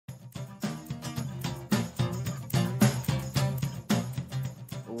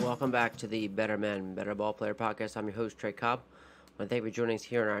Welcome back to the Better Men, Better Ball Player podcast. I'm your host, Trey Cobb. I want to thank you for joining us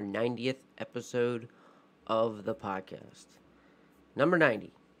here on our 90th episode of the podcast. Number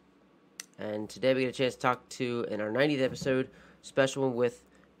 90. And today we get a chance to talk to, in our 90th episode, special one with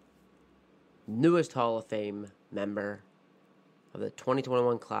newest Hall of Fame member of the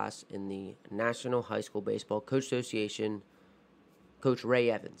 2021 class in the National High School Baseball Coach Association, Coach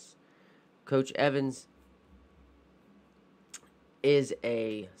Ray Evans. Coach Evans is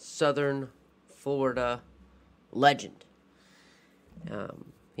a Southern Florida legend.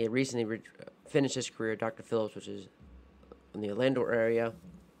 He had recently finished his career at Dr. Phillips, which is in the Orlando area,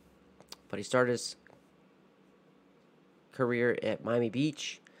 but he started his career at Miami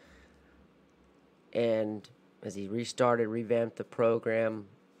Beach, and as he revamped the program,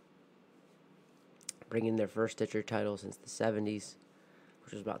 bringing their first district title since the 70s,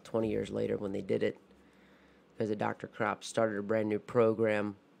 which was about 20 years later when they did it, because the Dr. Krop started a brand new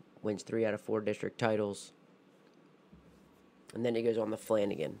program, wins 3 out of 4 district titles, and then he goes on to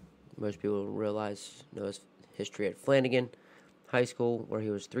Flanagan. Most people know his history at Flanagan High School, where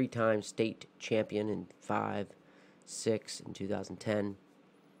he was 3-time state champion in 5, 6 in 2010,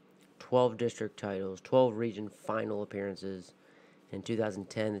 12 district titles, 12 region final appearances. In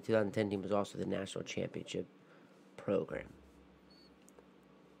 2010, the 2010 team was also the national championship program.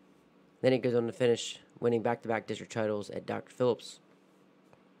 Then he goes on to finish winning back-to-back district titles at Dr. Phillips,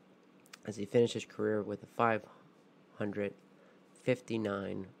 as he finished his career with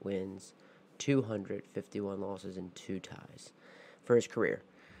 559 wins, 251 losses, and 2 ties for his career.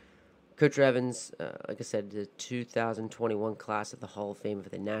 Coach Evans, like I said, the 2021 class of the Hall of Fame for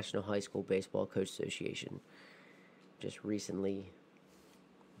the National High School Baseball Coach Association just recently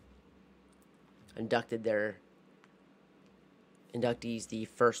inducted their inductees the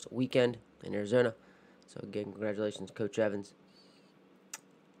first weekend in Arizona. So again, congratulations, Coach Evans.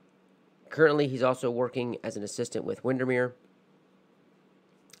 Currently, he's also working as an assistant with Windermere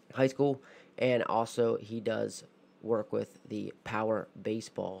High School, and also he does work with the Power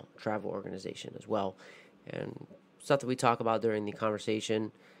Baseball Travel Organization as well. And stuff that we talk about during the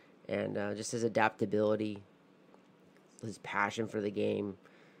conversation, and just his adaptability, his passion for the game.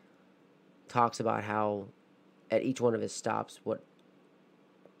 Talks about how at each one of his stops, what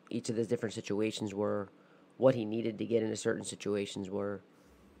each of the different situations were, what he needed to get into certain situations were,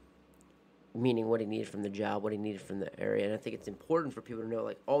 meaning what he needed from the job, what he needed from the area. And I think it's important for people to know,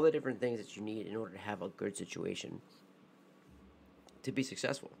 like, all the different things that you need in order to have a good situation to be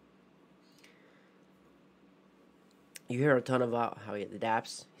successful. You hear a ton about how he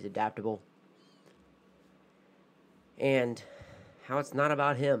adapts, he's adaptable, and how it's not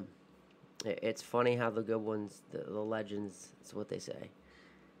about him. It's funny how the good ones, the legends, that's what they say.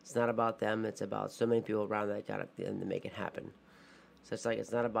 It's not about them, it's about so many people around that got them to make it happen. So it's like,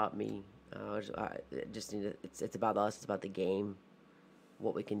 it's not about me. It's about us, it's about the game,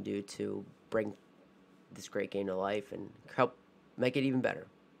 what we can do to bring this great game to life and help make it even better.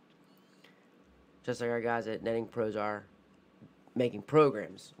 Just like our guys at Netting Pros are making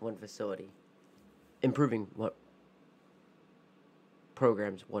programs one facility, improving what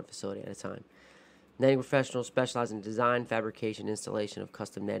programs one facility at a time. Netting professionals specialize in design, fabrication, installation of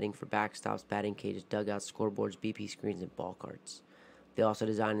custom netting for backstops, batting cages, dugouts, scoreboards, BP screens, and ball carts. They also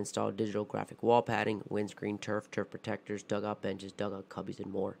design and install digital graphic wall padding, windscreen, turf protectors, dugout benches, dugout cubbies,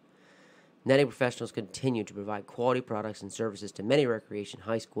 and more. Netting professionals continue to provide quality products and services to many recreation,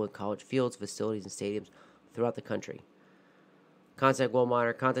 high school, and college fields, facilities, and stadiums throughout the country. Contact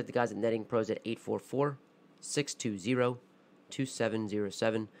the guys at Netting Pros at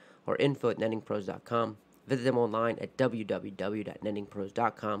 844-620-2707 or info@nettingpros.com. Visit them online at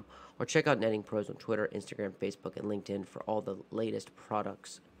www.nettingpros.com or check out Netting Pros on Twitter, Instagram, Facebook, and LinkedIn for all the latest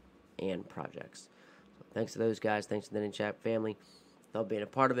products and projects. So thanks to those guys. Thanks to the Netting Chat family. Love being a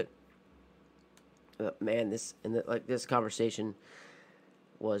part of it. Man, this conversation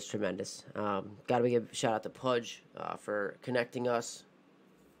was tremendous. Got to give a shout out to Pudge for connecting us.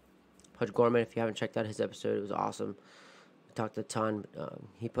 Pudge Gorman, if you haven't checked out his episode, it was awesome. We talked a ton.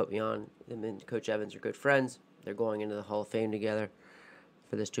 He put me on. Him and Coach Evans are good friends. They're going into the Hall of Fame together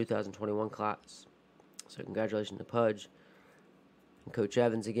for this 2021 class. So congratulations to Pudge and Coach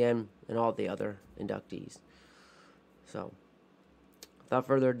Evans again and all the other inductees. So without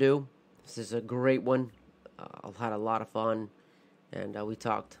further ado, this is a great one. I've had a lot of fun, and we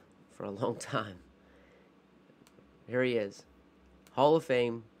talked for a long time. Here he is, Hall of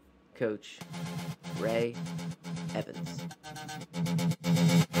Fame Coach Ray Evans.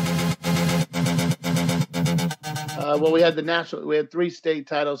 Well, we had 3 state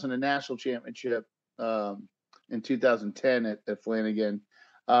titles and a national championship in 2010 at Flanagan.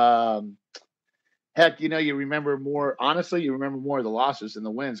 Um, Heck, you remember more. Honestly, you remember more of the losses than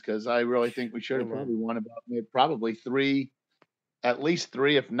the wins because I really think we should have Amen. probably won probably three, at least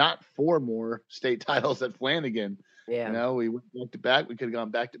three, if not four more state titles at Flanagan. Yeah. We went back to back. We could have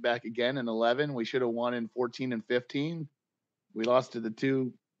gone back to back again in 11. We should have won in 14 and 15. We lost to the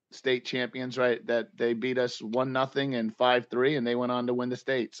two state champions, right? That they beat us 1-0 and 5-3, and they went on to win the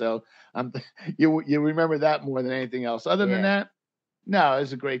state. So you remember that more than anything else. Other than Yeah. that, no, it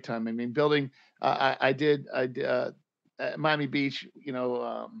was a great time. I mean, building. I did. At Miami Beach.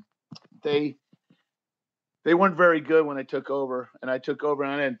 They they weren't very good when I took over, and I took over,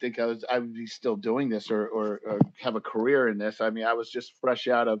 and I didn't think I would be still doing this or have a career in this. I mean, I was just fresh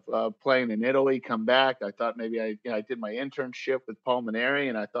out of playing in Italy, come back. I thought maybe I did my internship with Paul Maneri,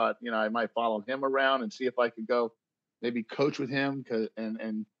 and I thought I might follow him around and see if I could go maybe coach with him.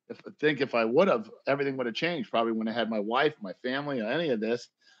 And if I would have, everything would have changed. Probably wouldn't have had my wife, my family, or any of this.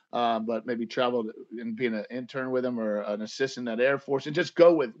 But maybe traveled and being an intern with him or an assistant at Air Force and just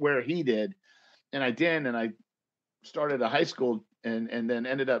go with where he did. And I did, and I started a high school and then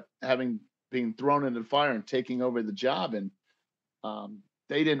ended up being thrown into the fire and taking over the job. And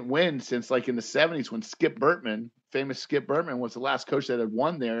they didn't win since like in the 70s when famous Skip Bertman was the last coach that had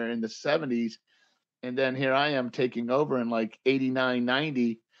won there in the 70s. And then here I am taking over in like 89,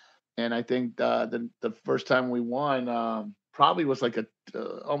 90. And I think the first time we won probably was like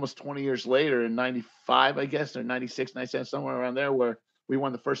almost 20 years later in 95, I guess, or 96, 97, somewhere around there, where we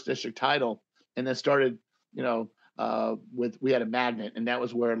won the first district title and then started, we had a magnet, and that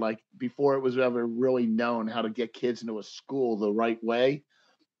was where, like, before it was ever really known how to get kids into a school the right way.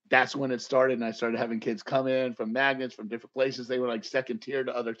 That's when it started, and I started having kids come in from magnets from different places. They were like second tier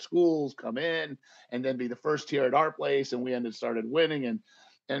to other schools, come in and then be the first tier at our place, and we started winning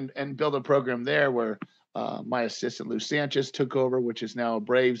and build a program there where my assistant Lou Sanchez took over, which is now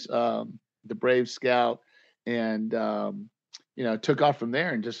the Braves scout, and took off from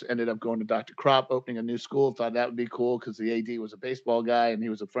there and just ended up going to Dr. Krop, opening a new school. Thought that would be cool because the AD was a baseball guy and he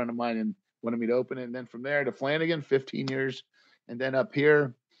was a friend of mine and wanted me to open it. And then from there to Flanagan, 15 years, and then up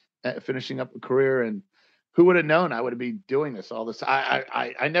here, finishing up a career. And who would have known I would be doing this all this?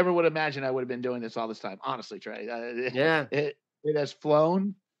 I never would imagine I would have been doing this all this time. Honestly, Trey, Yeah. it has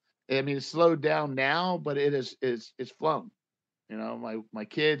flown. I mean, it's slowed down now, but it's flown. My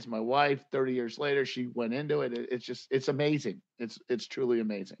kids, my wife, 30 years later, she went into it. It's amazing. It's truly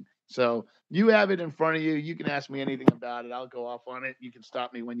amazing. So you have it in front of you. You can ask me anything about it. I'll go off on it. You can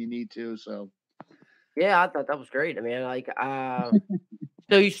stop me when you need to. So Yeah, I thought that was great. I mean, like,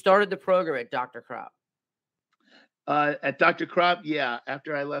 so you started the program at Dr. Krop. At Dr. Krop, yeah.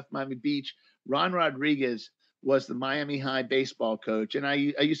 After I left Miami Beach, Ron Rodriguez was the Miami High baseball coach, and I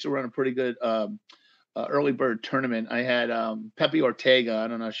used to run a pretty good early bird tournament. I had Pepe Ortega. I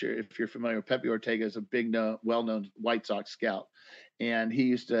don't know if you're familiar with Pepe Ortega. Is a big, well-known White Sox scout, and he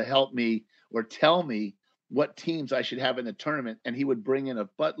used to help me or tell me what teams I should have in the tournament. And he would bring in a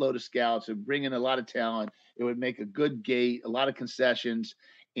buttload of scouts and bring in a lot of talent. It would make a good gate, a lot of concessions,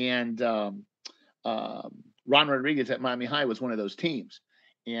 and Ron Rodriguez at Miami High was one of those teams,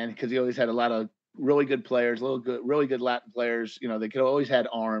 and because he always had a lot of really good players, really good Latin players. They could always had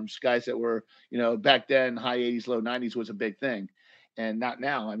arms, guys that were, back then high 80s, low 90s was a big thing, and not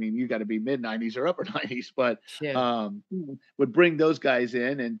now. I mean, you got to be mid 90s or upper 90s, but Yeah. would bring those guys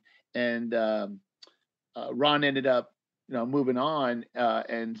in, and Ron ended up, moving on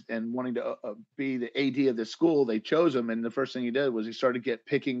and wanting to be the AD of the school. They chose him, and the first thing he did was he started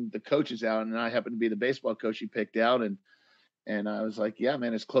picking the coaches out, and I happened to be the baseball coach he picked out, and I was like, yeah,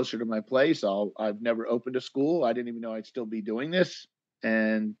 man, it's closer to my place. I've never opened a school. I didn't even know I'd still be doing this.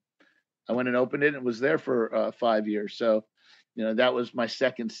 And I went and opened it and was there for 5 years. So, that was my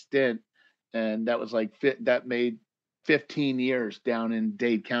second stint. And that was that made 15 years down in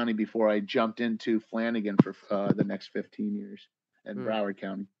Dade County before I jumped into Flanagan for the next 15 years in Broward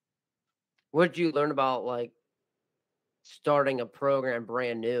County. What did you learn about, like, starting a program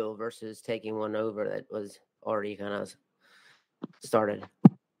brand new versus taking one over that was already kind of started?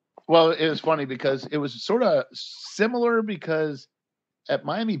 Well, it was funny because it was sort of similar because at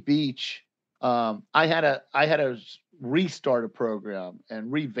Miami Beach, I had to restart a program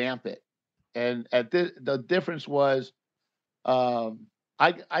and revamp it, and the difference was,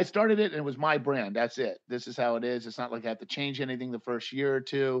 I started it and it was my brand. That's it. This is how it is. It's not like I have to change anything the first year or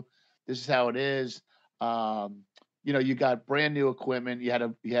two. This is how it is. You got brand new equipment. You had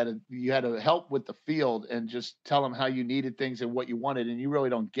to help with the field and just tell them how you needed things and what you wanted. And you really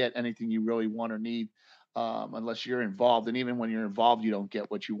don't get anything you really want or need unless you're involved. And even when you're involved, you don't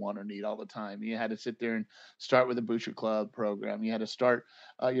get what you want or need all the time. You had to sit there and start with a booster club program. You had to start,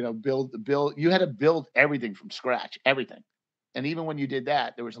 build. You had to build everything from scratch, everything. And even when you did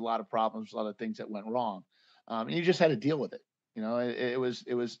that, there was a lot of problems, a lot of things that went wrong, and you just had to deal with it. It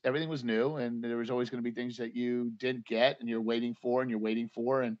was everything was new, and there was always going to be things that you didn't get, and you're waiting for,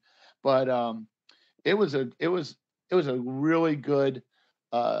 but it was a really good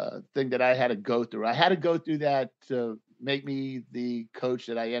thing that I had to go through. I had to go through that to make me the coach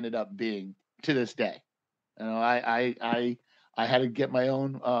that I ended up being to this day. I had to get my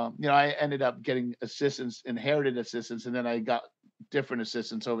own. I ended up getting assistants, inherited assistants, and then I got different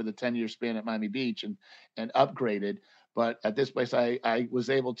assistants over the 10-year span at Miami Beach and upgraded. But at this place, I was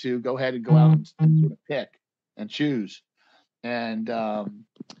able to go ahead and go out and sort of pick and choose. And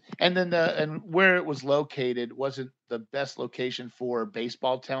then and where it was located wasn't the best location for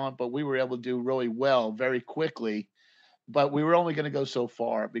baseball talent, but we were able to do really well very quickly. But we were only going to go so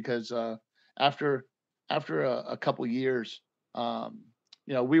far because after a couple years,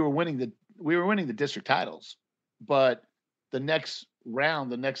 we were winning the district titles, but the next round,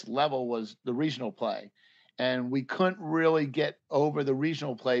 the next level was the regional play. And we couldn't really get over the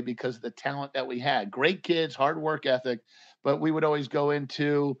regional play because of the talent that we had. Great kids, hard work ethic, but we would always go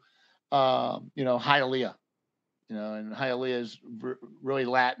into, Hialeah, and Hialeah is really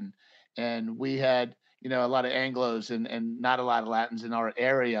Latin. And we had, a lot of Anglos and not a lot of Latins in our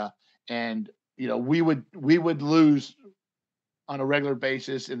area. And, we would lose on a regular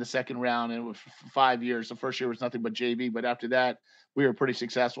basis in the second round, and it was 5 years. The first year was nothing but JV, but after that, we were pretty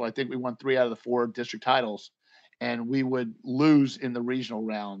successful. I think we won 3 out of the 4 district titles, and we would lose in the regional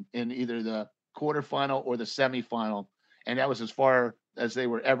round in either the quarterfinal or the semifinal, and that was as far as they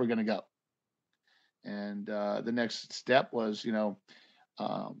were ever going to go. And the next step was,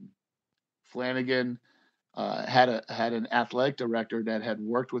 Flanagan had an athletic director that had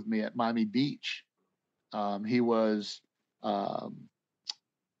worked with me at Miami Beach. He was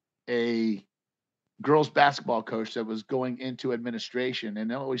a girls basketball coach that was going into administration,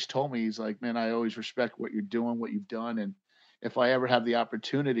 and he always told me, he's like, man, I always respect what you're doing, what you've done, and if I ever have the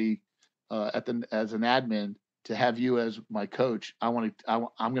opportunity as an admin to have you as my coach, I'm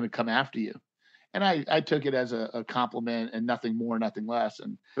going to come after you. And I took it as a compliment and nothing more, nothing less.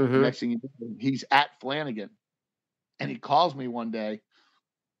 And the next thing you know, he's at Flanagan, and he calls me one day.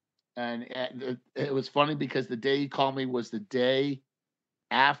 And it was funny because the day he called me was the day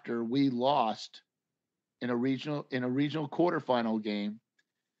after we lost in a regional quarterfinal game.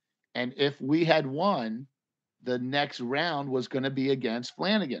 And if we had won, the next round was going to be against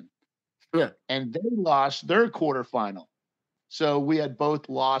Flanagan. Yeah. And they lost their quarterfinal. So we had both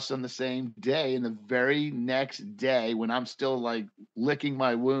lost on the same day. And the very next day, when I'm still like licking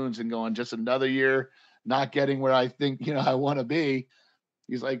my wounds and going, just another year, not getting where I think, I want to be.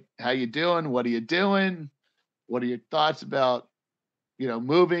 He's like, how you doing? What are you doing? What are your thoughts about,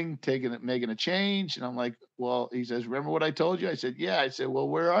 moving, making a change? And I'm like, well, he says, remember what I told you? I said, yeah. I said, well,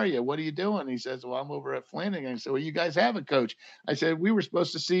 where are you? What are you doing? He says, well, I'm over at Flanagan. I said, well, you guys have a coach. I said, we were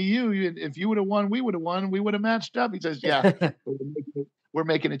supposed to see you. If you would have won, we would have won. We would have matched up. He says, yeah, we're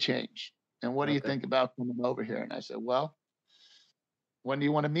making a change. And what do you think about coming over here? And I said, well, when do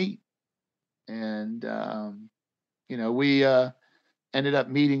you want to meet? And, we ended up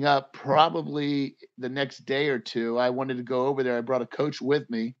meeting up probably the next day or two. I wanted to go over there. I brought a coach with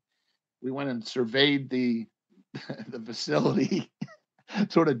me. We went and surveyed the facility,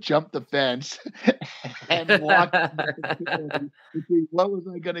 sort of jumped the fence and walked to see what was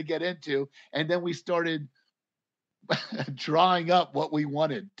I going to get into. And then we started drawing up what we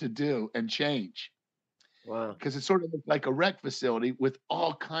wanted to do and change. Wow. Because it's sort of like a rec facility with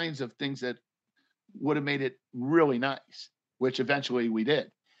all kinds of things that would have made it really nice, which eventually we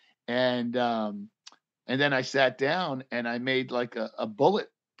did. And then I sat down and I made like a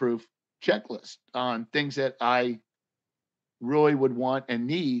bulletproof checklist on things that I really would want and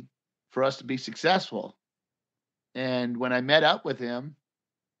need for us to be successful. And when I met up with him,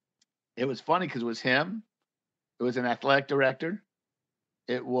 it was funny because it was him. It was an athletic director.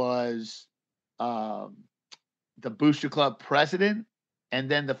 It was the Booster Club president, and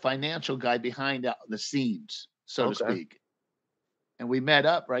then the financial guy behind the scenes, so to speak. And we met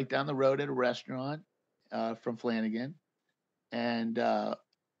up right down the road at a restaurant from Flanagan. And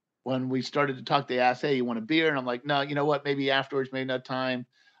when we started to talk, they asked, hey, you want a beer? And I'm like, no, you know what? Maybe afterwards, maybe no time.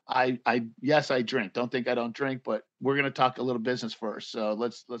 Yes, I drink. Don't think I don't drink, but we're going to talk a little business first. So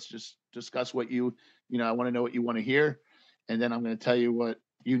let's just discuss what I want to know what you want to hear. And then I'm going to tell you what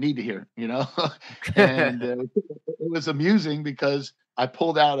you need to hear, And it was amusing because I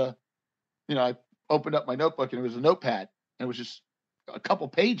pulled out opened up my notebook, and it was a notepad, and it was just a couple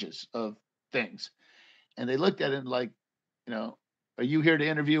pages of things. And they looked at it and like, you know, are you here to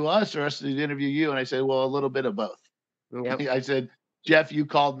interview us or us to interview you? And I said, well, a little bit of both. Yep. I said, Jeff, you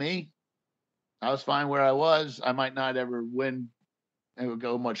called me. I was fine where I was. I might not ever win and would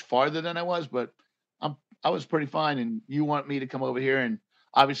go much farther than I was, but I was pretty fine. And you want me to come over here, and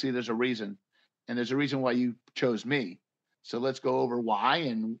obviously there's a reason, and there's a reason why you chose me. So let's go over why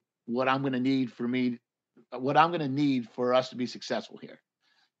and what I'm going to need for us to be successful here.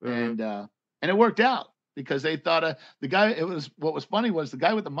 Mm-hmm. And it worked out because they thought the guy. What was funny was the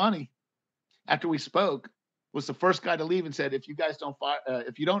guy with the money. After we spoke, was the first guy to leave and said, if you guys don't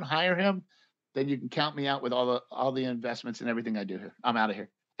if you don't hire him, then you can count me out with all the investments and everything I do here. I'm out of here.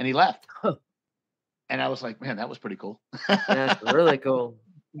 And he left. Huh. And I was like, man, that was pretty cool. That's really cool.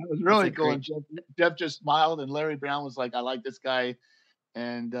 That was really That's a cool. great. And Jeff just smiled, and Larry Brown was like, I like this guy.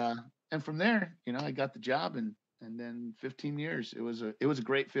 And from there, I got the job, and then 15 years. It was a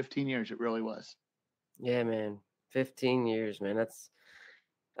great 15 years. It really was. Yeah, man. 15 years, man.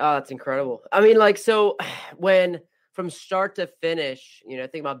 That's incredible. I mean, like, so when from start to finish,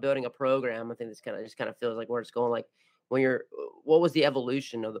 think about building a program. I think this kind of feels like where it's going. Like what was the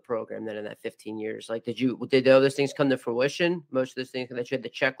evolution of the program then in that 15 years? Like, did those things come to fruition? Most of those things that you had the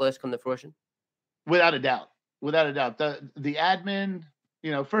checklist come to fruition? Without a doubt. The admin,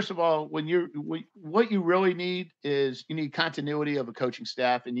 first of all, what you really need is you need continuity of a coaching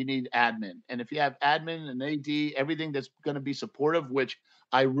staff, and you need admin. And if you have admin and AD, everything that's going to be supportive, which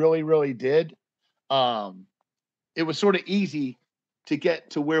I really, really did, it was sort of easy to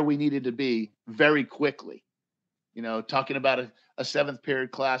get to where we needed to be very quickly. Talking about a seventh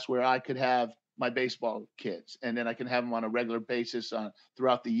period class where I could have my baseball kids, and then I can have them on a regular basis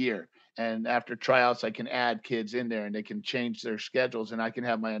throughout the year. And after tryouts, I can add kids in there, and they can change their schedules, and I can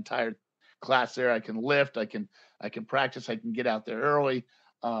have my entire class there. I can lift, I can practice, I can get out there early.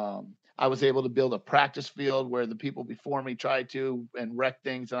 I was able to build a practice field where the people before me tried to and wreck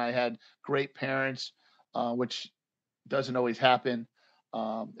things, and I had great parents, which doesn't always happen.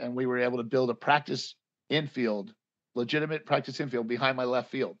 And we were able to build a practice infield, legitimate practice infield behind my left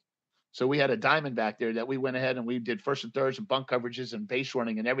field. So we had a diamond back there that we went ahead and we did first and thirds and bunt coverages and base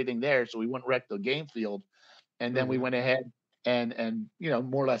running and everything there, so we wouldn't wreck the game field. And then we went ahead and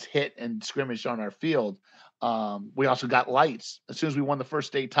more or less hit and scrimmaged on our field. We also got lights. As soon as we won the first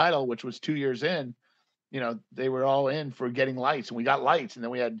state title, which was 2 years in, they were all in for getting lights, and we got lights. And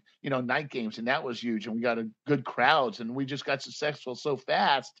then we had, night games, and that was huge. And we got a good crowds, and we just got successful so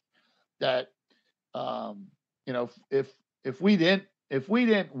fast that, if we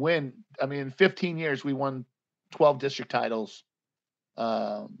didn't win, I mean, in 15 years, we won 12 district titles.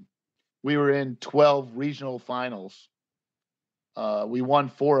 We were in 12 regional finals. We won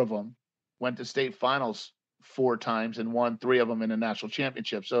 4 of them, went to state finals 4 times, and won 3 of them in a national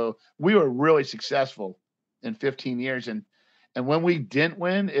championship. So we were really successful in 15 years. And when we didn't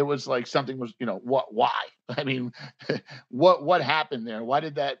win, it was like something was, why? I mean, what happened there? Why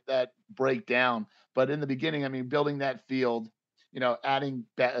did that break down? But in the beginning, I mean, building that field, adding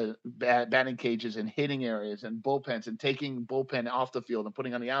batting cages and hitting areas and bullpens, and taking bullpen off the field and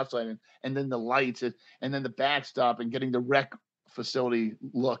putting on the outside, and then the lights, and then the backstop, and getting the rec facility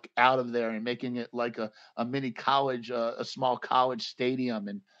look out of there, and making it like a mini college, a small college stadium,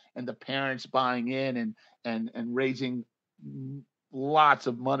 and the parents buying in and raising lots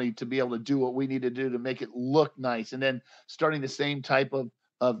of money to be able to do what we need to do to make it look nice. And then starting the same type of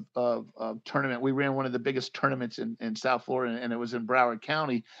tournament. We ran one of the biggest tournaments in South Florida, and it was in Broward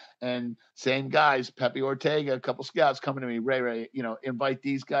County. And same guys, Pepe Ortega, a couple scouts coming to me, Ray, invite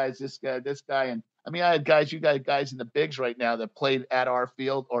these guys, this guy. And I mean, you got guys in the bigs right now that played at our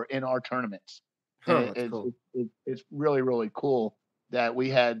field or in our tournaments. And That's cool. it's really, really cool that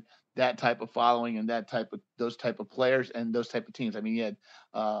we had that type of following and those type of players and those type of teams. I mean, you had,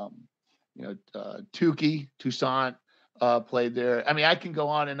 Toussaint, played there. I mean, I can go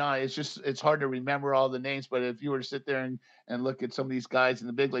on and on. It's hard to remember all the names, but if you were to sit there and look at some of these guys in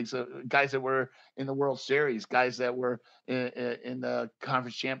the big leagues, guys that were in the World Series, guys that were in the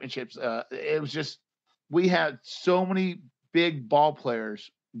conference championships, it was just, we had so many big ball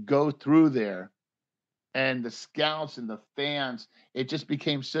players go through there, and the scouts and the fans, it just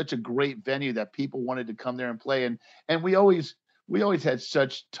became such a great venue that people wanted to come there and play. And we always had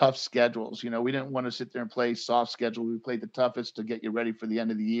such tough schedules. We didn't want to sit there and play soft schedule. We played the toughest to get you ready for the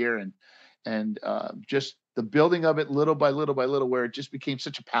end of the year. And just the building of it little by little by little, where it just became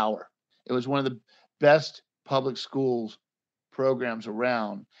such a power. It was one of the best public schools programs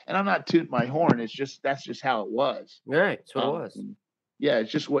around. And I'm not tooting my horn. That's just how it was. Right. That's what it was. yeah,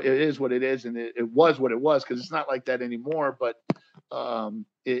 it's just what it is, and it was what it was, because it's not like that anymore. But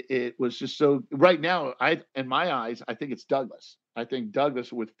it was just so. Right now, in my eyes, I think it's Douglas. I think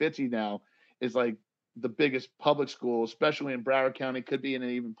Douglas with Fitzy now is like the biggest public school, especially in Broward County, could be in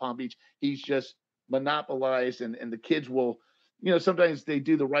even Palm Beach. He's just monopolized, and the kids will, sometimes they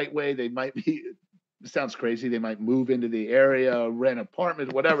do the right way. They might be. It sounds crazy. They might move into the area, rent an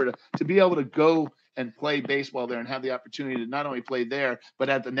apartment, whatever, to be able to go and play baseball there and have the opportunity to not only play there, but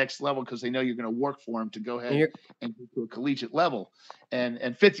at the next level, because they know you're going to work for them to go ahead and get to a collegiate level. And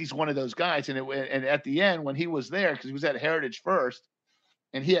Fitzy's one of those guys. And at the end, when he was there, because he was at Heritage first,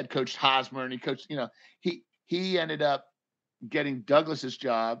 and he had coached Hosmer, and he coached, he ended up getting Douglas's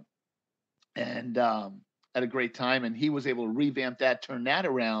job, and at a great time, and he was able to revamp that, turn that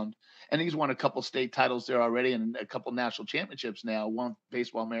around. And he's won a couple state titles there already and a couple national championships now. Won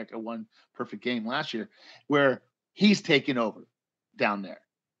Baseball America, won Perfect Game last year, where he's taken over down there.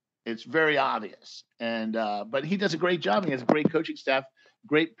 It's very obvious. And but he does a great job. He has a great coaching staff,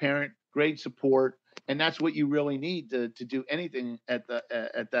 great parent, great support. And that's what you really need to do anything at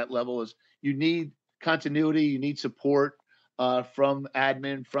that level. Is you need continuity, you need support from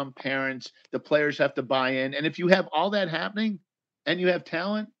admin, from parents. The players have to buy in. And if you have all that happening and you have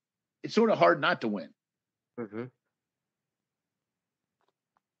talent, it's sort of hard not to win. Mm-hmm.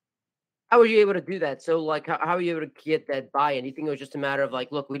 How were you able to do that? So, like, how were you able to get that buy-in? You think it was just a matter of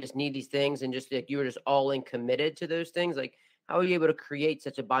like, look, we just need these things, and just like you were just all in committed to those things? Like, how were you able to create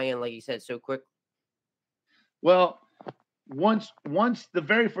such a buy-in, like you said, so quick? Well, once the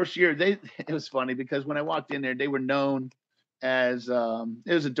very first year, it was funny because when I walked in there, they were known as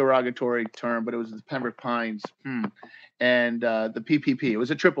it was a derogatory term, but it was the Pembroke Pines and the PPP. It was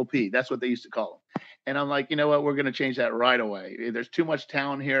a triple P. That's what they used to call them. And I'm like, you know what? We're going to change that right away. There's too much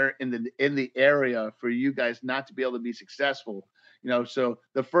talent here in the area for you guys not to be able to be successful. So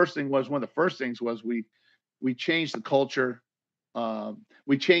the first thing was, one of the first things was we changed the culture.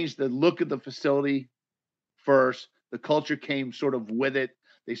 We changed the look of the facility first. The culture came sort of with it.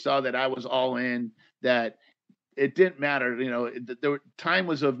 They saw that I was all in, that it didn't matter. Time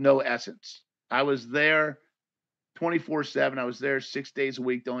was of no essence. I was there 24/7. I was there 6 days a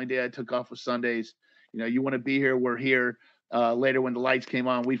week. The only day I took off was Sundays. You want to be here, we're here. Later, when the lights came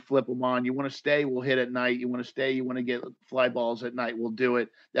on, we flip them on. You want to stay, we'll hit at night. You want to stay, you want to get fly balls at night, we'll do it.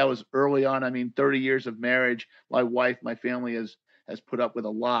 That was early on. 30 years of marriage. My wife, my family has put up with a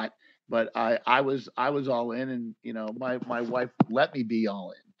lot, but I was all in, and my wife let me be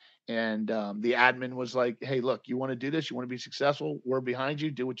all in. And the admin was like, hey, look, you want to do this? You want to be successful? We're behind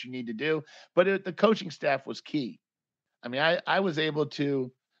you. Do what you need to do. But the coaching staff was key. I was able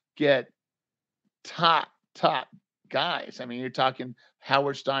to get top guys. You're talking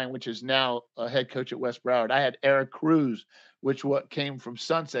Howard Stein, which is now a head coach at West Broward. I had Eric Cruz, which came from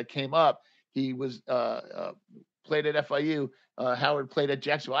Sunset, came up. He was played at FIU. Howard played at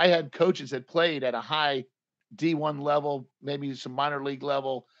Jacksonville. I had coaches that played at a high D1 level, maybe some minor league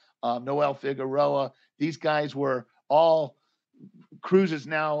level. Noel Figueroa. These guys were all. Cruz is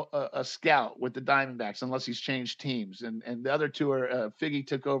now a scout with the Diamondbacks, unless he's changed teams. And the other two are Figgy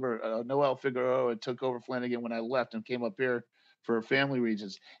took over. Noel Figueroa took over Flanagan when I left and came up here for family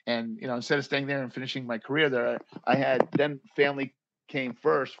reasons. And instead of staying there and finishing my career there, I had then family came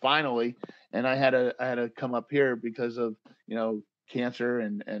first finally, and I had to come up here because of cancer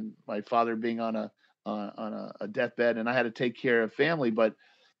and my father being on a deathbed, and I had to take care of family. But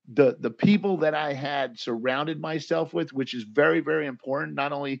the people that I had surrounded myself with, which is very, very important,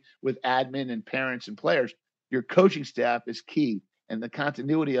 not only with admin and parents and players, your coaching staff is key, and the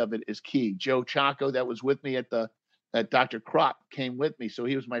continuity of it is key. Joe Chaco, that was with me at Dr. Krop, came with me, so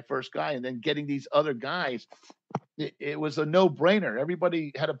he was my first guy. And then getting these other guys, it was a no-brainer.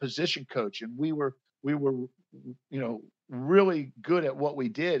 Everybody had a position coach, and we were really good at what we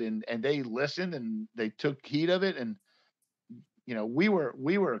did, and they listened and they took heed of it. And we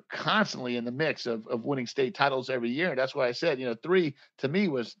were constantly in the mix of winning state titles every year. And that's why I said, 3 to me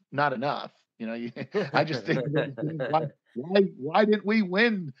was not enough. I just think, why didn't we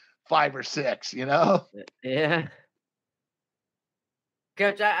win 5 or 6? Yeah.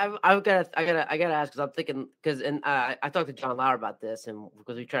 Coach, I gotta ask, because I'm thinking, I talked to John Lauer about this, and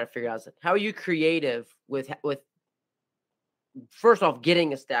because we try to figure out how are you creative with first off,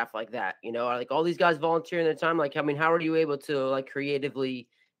 getting a staff like that, like all these guys volunteering their time. Like, how are you able to like creatively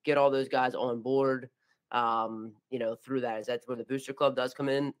get all those guys on board? Through that, is that where the Booster Club does come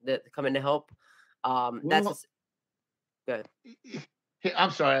in to help? Go ahead. Hey,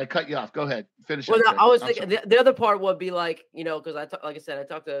 I'm sorry, I cut you off. Go ahead, finish. Well, no, I was thinking the other part would be like, because like I said, I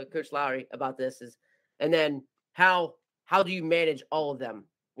talked to Coach Lowry about this, and then how how do you manage all of them?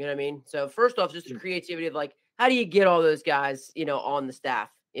 You know what I mean? So first off, just the creativity of like, how do you get all those guys, you know, on the staff?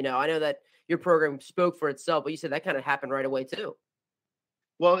 You know, I know that your program spoke for itself, but you said that kind of happened right away too.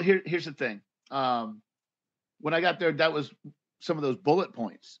 Well, here's the thing. When I got there, that was some of those bullet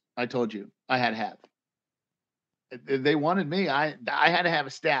points I told you I had to have. They wanted me. I had to have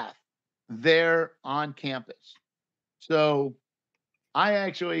a staff there on campus. So I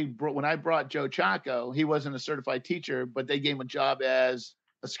actually, when I brought Joe Chaco, he wasn't a certified teacher, but they gave him a job as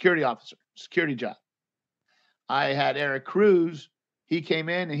a security officer, security job. I had Eric Cruz. He came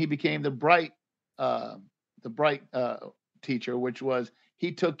in and he became the bright teacher, which was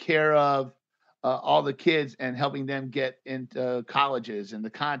he took care of all the kids and helping them get into colleges and the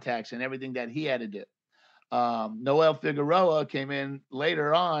contacts and everything that he had to do. Noel Figueroa came in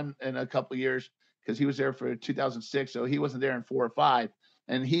later on in a couple of years because he was there for 2006, so he wasn't there in 4 or 5,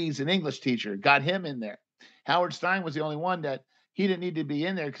 and he's an English teacher. Got him in there. Howard Stein was the only one that he didn't need to be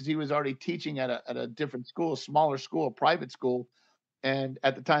in there because he was already teaching at a different school, a smaller school, a private school. And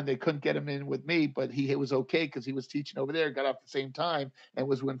at the time, they couldn't get him in with me, but he was okay because he was teaching over there, got off the same time, and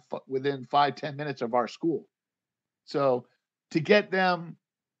was within 5-10 minutes of our school. So to get them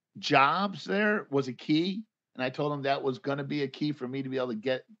jobs there was a key. And I told them that was going to be a key for me to be able to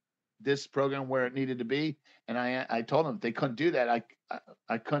get this program where it needed to be. And I told them if they couldn't do that,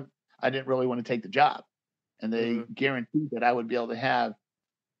 I didn't really want to take the job. And they guaranteed that I would be able to have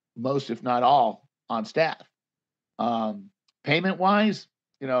most, if not all, on staff. Payment wise,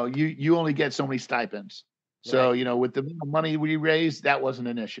 you know, you only get so many stipends. So, right. You know, with the money we raised, that wasn't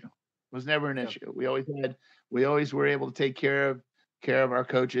an issue. It was never an issue. We always were able to take care of our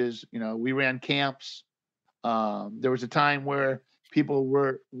coaches. You know, we ran camps. There was a time where people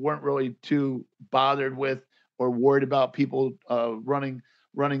weren't really too bothered with or worried about people running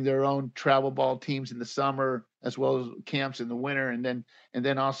their own travel ball teams in the summer as well as camps in the winter, and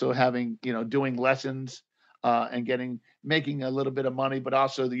then also having, you know, doing lessons and making a little bit of money, but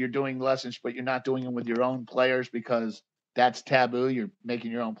also that you're doing lessons, but you're not doing them with your own players because that's taboo. You're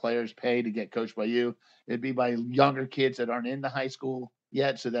making your own players pay to get coached by you. It'd be by younger kids that aren't in the high school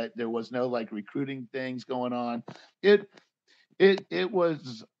yet, so that there was no like recruiting things going on. It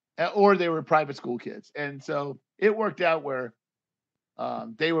was, or they were private school kids, and so it worked out where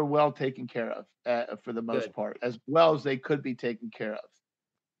they were well taken care of for the most part, as well as they could be taken care of.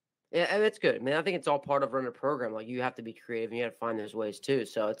 Yeah, and it's good. I mean, I think it's all part of running a program. Like, you have to be creative and you have to find those ways too.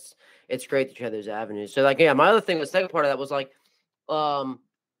 So it's great that you have those avenues. So like, yeah, my other thing, the second part of that was like,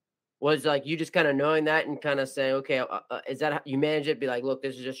 you just kind of knowing that and kind of saying, okay, is that how you manage it? Be like, look,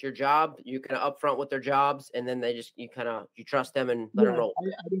 this is just your job. You kind of upfront with their jobs, and then you trust them and let them roll.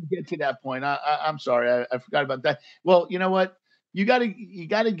 I didn't get to that point. I'm sorry, I forgot about that. Well, you know what? You got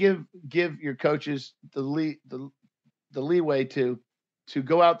to give your coaches the leeway to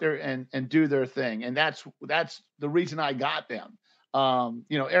go out there and do their thing, and that's the reason I got them.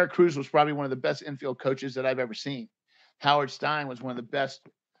 You know, Eric Cruz was probably one of the best infield coaches that I've ever seen. Howard Stein was one of the best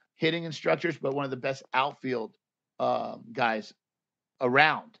hitting instructors, but one of the best outfield guys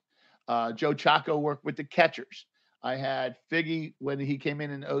around. Joe Chaco worked with the catchers. I had Figgy when he came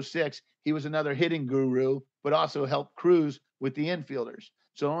in 06. He was another hitting guru, but also helped Cruz with the infielders.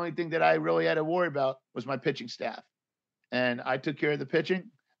 So the only thing that I really had to worry about was my pitching staff. And I took care of the pitching.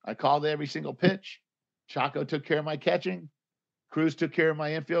 I called every single pitch. Chaco took care of my catching. Cruz took care of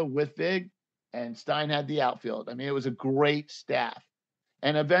my infield with Fig, and Stein had the outfield. I mean, it was a great staff.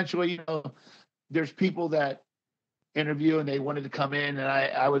 And eventually, you know, there's people that interview and they wanted to come in, and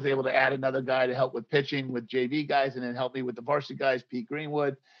I was able to add another guy to help with pitching with JV guys, and then help me with the varsity guys, Pete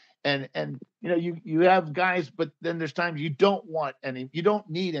Greenwood. And you know, you have guys, but then there's times you don't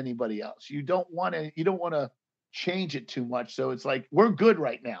need anybody else. You don't want to change it too much. So it's like, we're good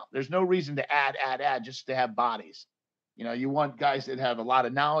right now. There's no reason to add just to have bodies. You know, you want guys that have a lot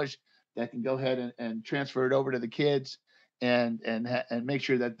of knowledge that can go ahead and transfer it over to the kids and make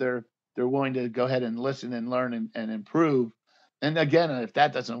sure that they're willing to go ahead and listen and learn and improve. And again, if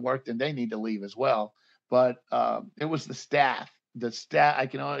that doesn't work, then they need to leave as well. But it was the staff. I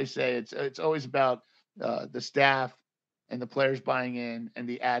can always say it's always about the staff and the players buying in, and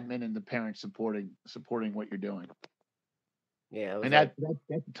the admin and the parents supporting what you're doing. Yeah, and that's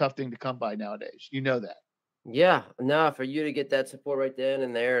a tough thing to come by nowadays. You know that. Yeah, no, for you to get that support right then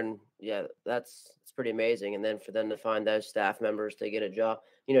and there, and yeah, it's pretty amazing. And then for them to find those staff members to get a job,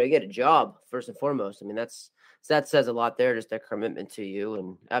 you know, you get a job first and foremost. I mean, that says a lot there, just their commitment to you,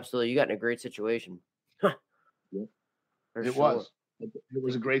 and absolutely, you got in a great situation. Yeah, it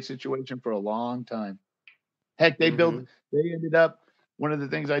was a great situation for a long time. Heck, they ended up one of the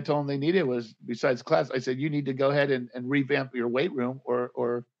things I told them they needed was, besides class, I said, you need to go ahead and revamp your weight room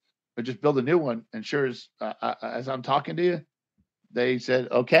or just build a new one. And sure as I'm talking to you, they said,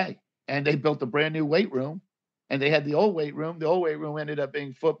 okay. And they built a brand new weight room, and they had the old weight room. The old weight room ended up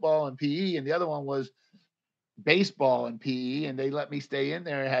being football and PE, and the other one was baseball and PE. And they let me stay in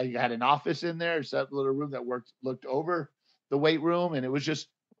there. I had an office in there, a little room that looked over the weight room. And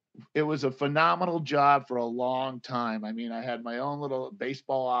it was a phenomenal job for a long time. I mean, I had my own little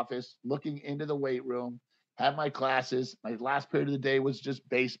baseball office looking into the weight room, had my classes. My last period of the day was just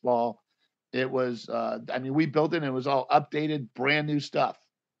baseball. It was, we built it, and it was all updated, brand new stuff.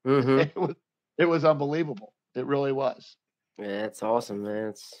 Mm-hmm. It was unbelievable. It really was. Yeah, it's awesome, man.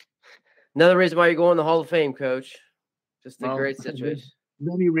 It's another reason why you're going to the Hall of Fame, Coach. Just a great situation.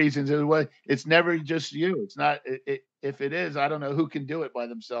 Many reasons. It's never just you. It's not. If it is, I don't know who can do it by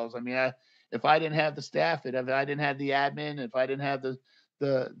themselves. I mean, if I didn't have the staff, if I didn't have the admin, if I didn't have the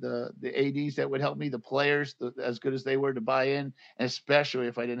ads that would help me, the players, as good as they were to buy in, and especially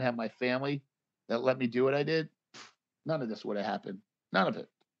if I didn't have my family that let me do what I did, none of this would have happened. None of it.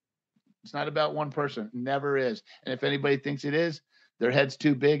 It's not about one person. It never is. And if anybody thinks it is, their head's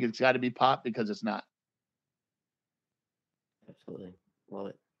too big. It's got to be popped, because it's not. Absolutely. Love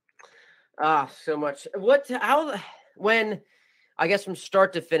it. So much. When, I guess, from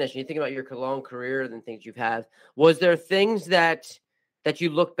start to finish, and you think about your long career and things you've had, was there things that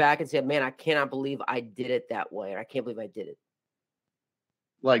you look back and say, man, I cannot believe I did it that way, or I can't believe I did it?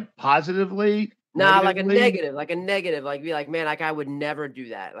 Like positively? Nah, like a negative, like be like, man, like I would never do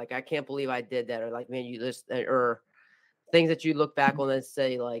that. Like, I can't believe I did that. Or like, man, you just, or things that you look back on and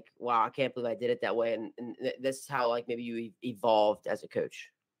say like, wow, I can't believe I did it that way. And this is how, like, maybe you evolved as a coach.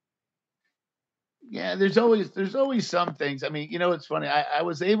 Yeah, there's always some things. I mean, it's funny. I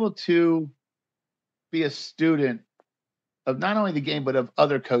was able to be a student of not only the game, but of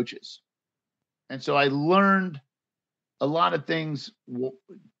other coaches. And so I learned a lot of things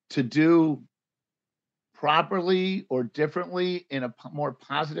to do properly or differently in a more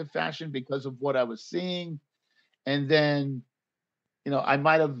positive fashion because of what I was seeing. And then, I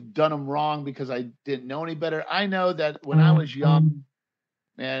might have done them wrong because I didn't know any better. I know that when I was young,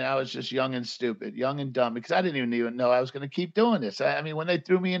 man, I was just young and stupid, young and dumb, because I didn't even know I was going to keep doing this. I mean, when they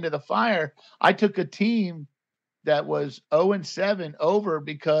threw me into the fire, I took a team that was 0-7 over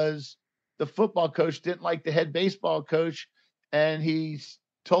because the football coach didn't like the head baseball coach, and he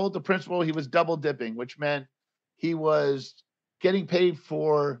told the principal he was double dipping, which meant he was getting paid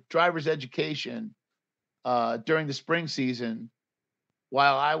for driver's education during the spring season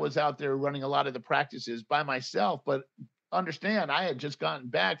while I was out there running a lot of the practices by myself. But understand, I had just gotten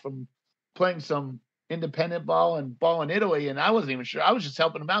back from playing some independent ball in Italy, and I wasn't even sure. I was just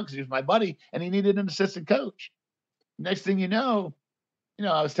helping him out because he was my buddy, and he needed an assistant coach. Next thing you know,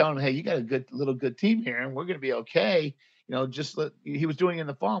 I was telling him, hey, you got a good team here, and we're going to be okay. He was doing it in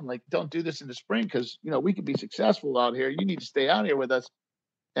the fall. I'm like, don't do this in the spring because, we could be successful out here. You need to stay out here with us.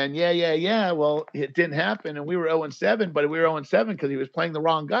 And yeah. Well, it didn't happen. And we were 0-7, but we were 0-7 because he was playing the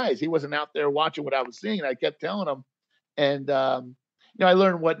wrong guys. He wasn't out there watching what I was seeing. And I kept telling him. And, I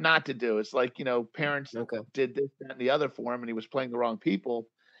learned what not to do. It's like, parents did this, that, and the other for him, and he was playing the wrong people.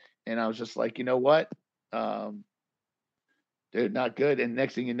 And I was just like, you know what? They're not good. And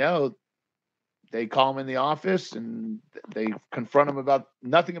next thing you know, they call him in the office and they confront him about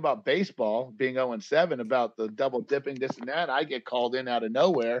nothing about baseball, being 0-7, about the double dipping, this and that. I get called in out of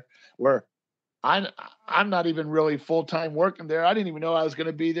nowhere where I'm not even really full-time working there. I didn't even know I was going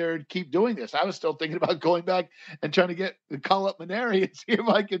to be there and keep doing this. I was still thinking about going back and trying to call up Maneri and see if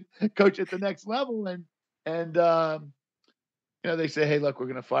I could coach at the next level. And they say, hey, look, we're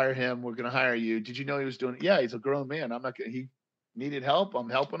going to fire him. We're going to hire you. Did you know he was doing it? Yeah, he's a grown man. He needed help. I'm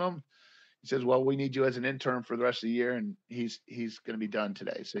helping him. He says, well, we need you as an intern for the rest of the year. And he's going to be done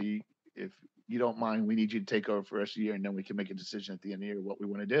today. So if you don't mind, we need you to take over for the rest of the year. And then we can make a decision at the end of the year what we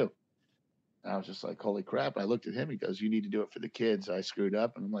want to do. And I was just like, holy crap. I looked at him. He goes, you need to do it for the kids. I screwed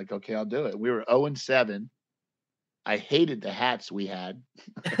up. And I'm like, okay, I'll do it. We were 0-7. I hated the hats we had.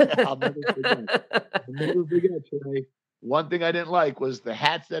 I'll never forget, Trey. One thing I didn't like was the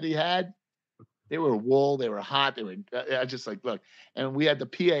hats that he had. They were wool. They were hot. I just like, look. And we had the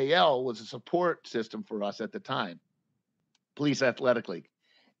PAL was a support system for us at the time, Police Athletic League.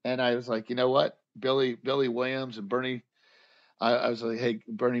 And I was like, you know what? Billy Williams and Bernie. I was like, hey,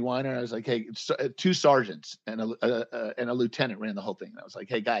 Bernie Weiner. I was like, hey, 2 sergeants and a lieutenant ran the whole thing. And I was like,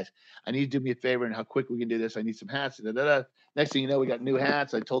 hey, guys, I need you to do me a favor and how quick we can do this. I need some hats. Next thing you know, we got new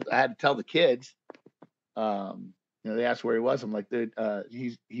hats. I had to tell the kids. They asked where he was. I'm like, dude,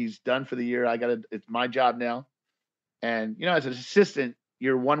 he's done for the year. It's my job now. And, as an assistant,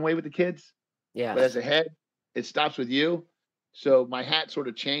 you're one way with the kids, Yeah. but as a head, it stops with you. So my hat sort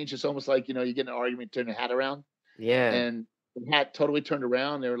of changed. It's almost like, you get in an argument, turn the hat around. Yeah. And the hat totally turned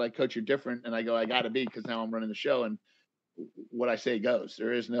around. They were like, Coach, you're different. And I go, I got to be, because now I'm running the show. And what I say goes.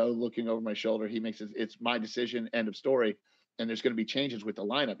 There is no looking over my shoulder. He makes it. It's my decision. End of story. And there's going to be changes with the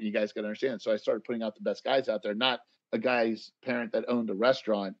lineup. You guys got to understand. So I started putting out the best guys out there, not a guy's parent that owned a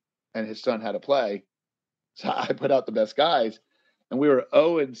restaurant and his son had to play. So I put out the best guys, and we were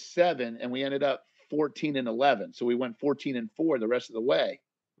 0-7, and we ended up 14-11. So we went 14-4 the rest of the way.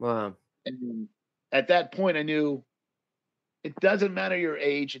 Wow. And at that point, I knew it doesn't matter your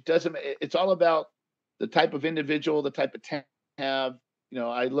age. It's all about the type of individual, the type of talent you have.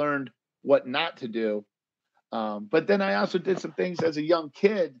 I learned what not to do. But then I also did some things as a young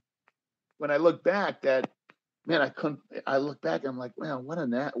kid. When I look back, I look back, I'm like, man, what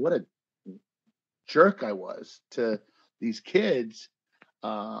a jerk I was to these kids.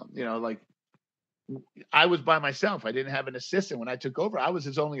 Like, I was by myself. I didn't have an assistant when I took over. I was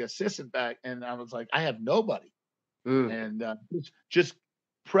his only assistant back, and I was like, I have nobody. And just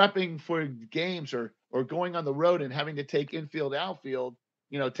prepping for games or going on the road and having to take infield, outfield,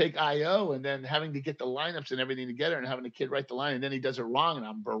 take IO, and then having to get the lineups and everything together and having the kid write the line, and then he does it wrong, and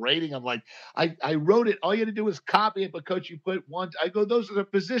I'm berating him like, I wrote it. All you had to do was copy it, but Coach, you put one. I go, those are the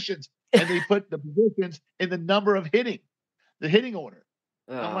positions, and they put the positions in the number of hitting, the hitting order.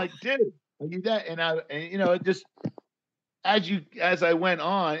 I'm like, dude, are you that? And it just as I went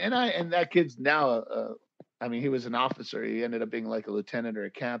on, and that kid's now he was an officer. He ended up being like a lieutenant or a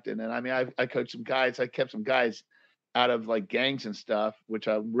captain. And I coached some guys. I kept some guys out of like gangs and stuff, which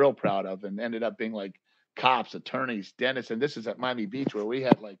I'm real proud of, and ended up being like cops, attorneys, dentists. And this is at Miami Beach, where we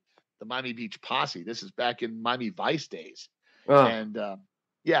had like the Miami Beach posse. This is back in Miami Vice days. And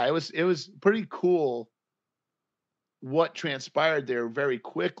it was pretty cool what transpired there very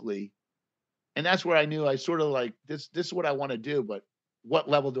quickly. And that's where I knew I sort of like, this is what I want to do, but what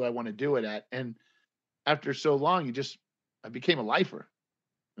level do I want to do it at? And after so long, I became a lifer.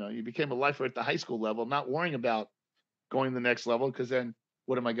 You became a lifer at the high school level, not worrying about going to the next level, because then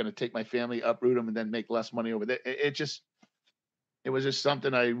what am I going to take my family, uproot them, and then make less money over there? It was just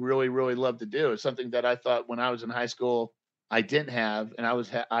something I really, really loved to do. It's something that I thought when I was in high school I didn't have, and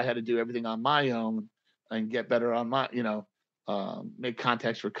I had to do everything on my own and get better on my, make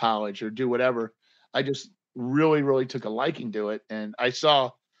contacts for college or do whatever. I just really, really took a liking to it, and I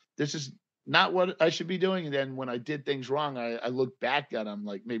saw this is not what I should be doing. And then when I did things wrong, I look back at them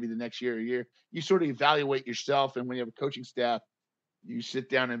like maybe the next year, you sort of evaluate yourself. And when you have a coaching staff, you sit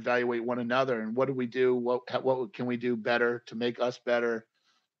down and evaluate one another. And what do we do? What can we do better to make us better?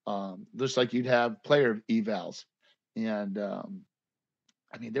 Just like you'd have player evals. And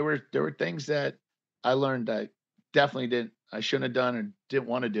there were things that I learned that I shouldn't have done and didn't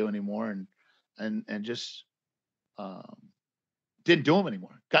want to do anymore. And just didn't do them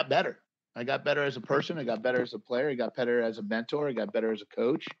anymore. Got better. I got better as a person. I got better as a player. I got better as a mentor. I got better as a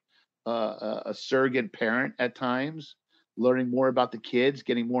coach, a surrogate parent at times, learning more about the kids,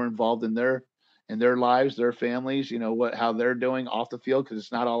 getting more involved in their lives, their families, how they're doing off the field. Cause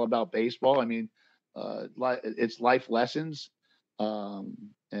it's not all about baseball. It's life lessons.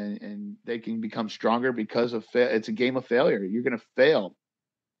 And they can become stronger because of it's a game of failure. You're going to fail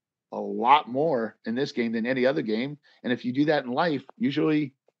a lot more in this game than any other game. And if you do that in life,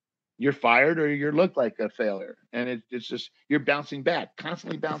 usually you're fired or you look like a failure. And it's just, you're bouncing back,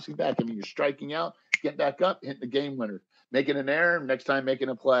 constantly bouncing back. You're striking out, getting back up, hitting the game winner, making an error, next time making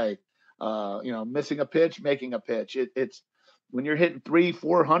a play, missing a pitch, making a pitch. It's when you're hitting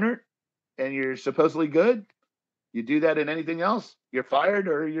 300-400 and you're supposedly good, you do that in anything else, you're fired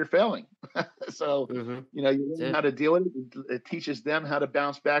or you're failing. So, you learn how to deal with it. It teaches them how to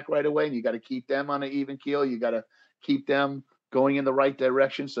bounce back right away. And you got to keep them on an even keel. You got to keep them going in the right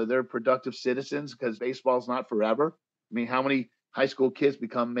direction so they're productive citizens, because baseball's not forever. How many high school kids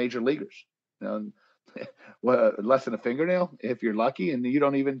become major leaguers? Less than a fingernail if you're lucky, and you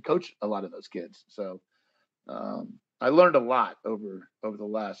don't even coach a lot of those kids. So I learned a lot over the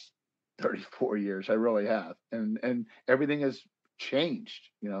last 34 years. I really have. And everything has changed,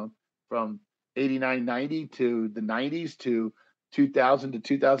 from 89, 90 to the 90s to 2000 to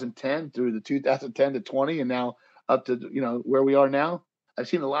 2010 through the 2010 to 20. And now up to, where we are now. I've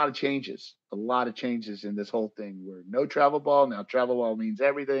seen a lot of changes in this whole thing, where no travel ball. Now travel ball means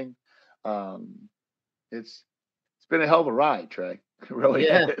everything. It's been a hell of a ride, Trey. It really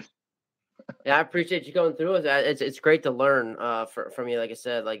is. Yeah, I appreciate you going through it. It's great to learn from you. Like I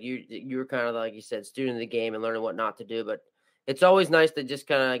said, like you were kind of, like you said, student of the game and learning what not to do. But it's always nice to just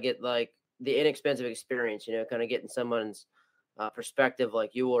kind of get like the inexpensive experience, kind of getting someone's perspective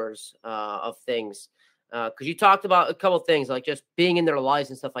like yours of things. Because you talked about a couple of things, like just being in their lives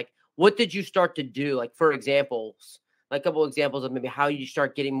and stuff. Like, what did you start to do? Like, for examples, like a couple examples of maybe how you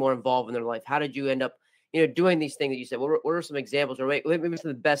start getting more involved in their life. How did you end up, doing these things that you said? What are some examples, or maybe some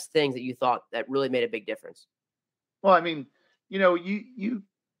of the best things that you thought that really made a big difference? Well, I mean, you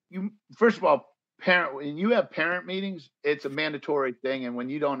first of all, when you have parent meetings, it's a mandatory thing. And when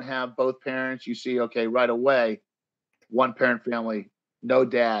you don't have both parents, you see, okay, right away, one parent family, no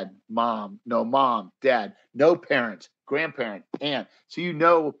dad, no mom, dad, no parents, grandparent, aunt.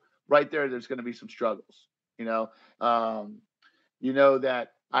 So right there's going to be some struggles. That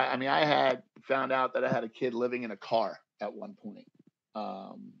I had found out that I had a kid living in a car at one point,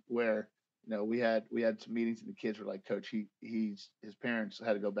 where we had some meetings and the kids were like, Coach, his parents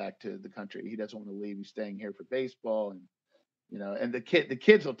had to go back to the country. He doesn't want to leave. He's staying here for baseball, and the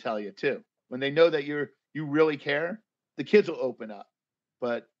kids will tell you too when they know that you really care. The kids will open up,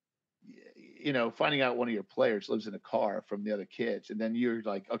 but finding out one of your players lives in a car from the other kids, and then you're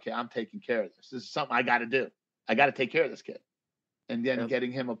like, okay, I'm taking care of this. This is something I got to do. I got to take care of this kid, and then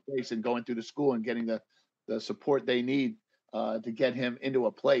getting him a place and going through the school and getting the support they need to get him into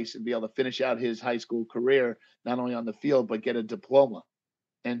a place and be able to finish out his high school career, not only on the field but get a diploma,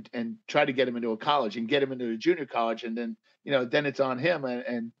 and try to get him into a college and get him into a junior college, and then then it's on him,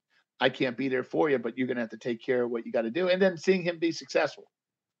 and I can't be there for you, but you're gonna have to take care of what you got to do, and then seeing him be successful.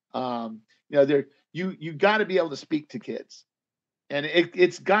 You got to be able to speak to kids, and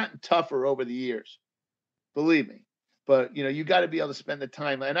it's gotten tougher over the years, believe me. But you got to be able to spend the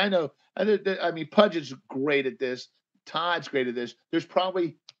time. And I mean, Pudge is great at this. Todd's great at this. There's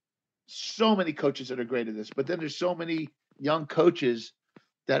probably so many coaches that are great at this, but then there's so many young coaches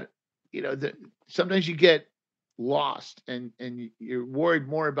that that sometimes you get lost and you're worried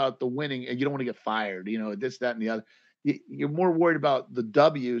more about the winning, and you don't want to get fired. This, that, and the other. You're more worried about the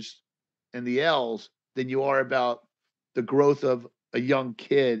W's and the L's than you are about the growth of a young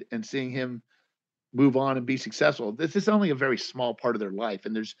kid and seeing him move on and be successful. This is only a very small part of their life,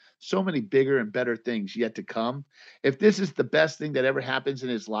 and there's so many bigger and better things yet to come. If this is the best thing that ever happens in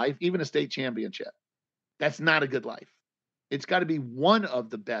his life, even a state championship, that's not a good life. It's got to be one of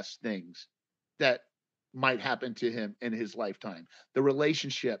the best things that might happen to him in his lifetime. The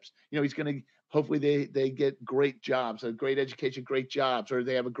relationships, he's going to, hopefully they get great jobs, a great education, great jobs, or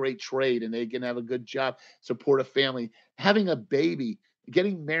they have a great trade and they can have a good job, support a family, having a baby,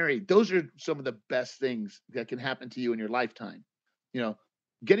 getting married. Those are some of the best things that can happen to you in your lifetime.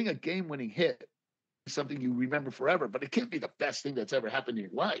 Getting a game-winning hit is something you remember forever, but it can't be the best thing that's ever happened in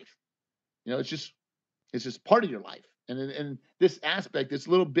your life. It's just part of your life. And in this aspect, this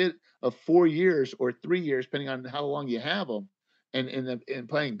little bit of 4 years or 3 years, depending on how long you have them, and in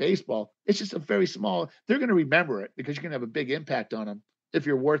playing baseball, it's just a very small. They're going to remember it because you're going to have a big impact on them if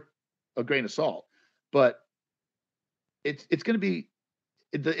you're worth a grain of salt. But it's going to be,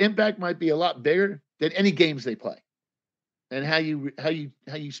 the impact might be a lot bigger than any games they play, and how you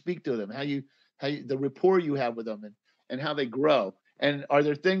speak to them, how you the rapport you have with them, and how they grow. And are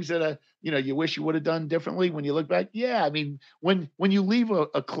there things that you wish you would have done differently when you look back? Yeah, I mean, when you leave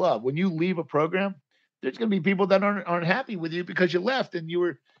a club, when you leave a program, there's going to be people that aren't happy with you because you left, and you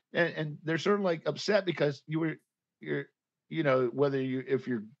were, and they're sort of like upset because you're whether if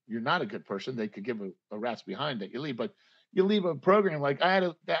you're not a good person, they could give a rat's behind that you leave, but you leave a program. Like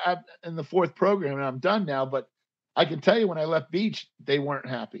I'm in the 4th program and I'm done now, but I can tell you when I left Beach, they weren't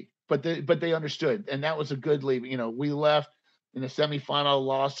happy, but they understood, and that was a good leave. We left in the semifinal,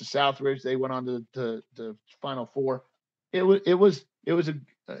 lost to Southridge. They went on to the Final Four. I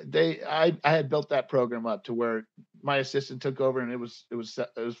had built that program up to where my assistant took over, and it was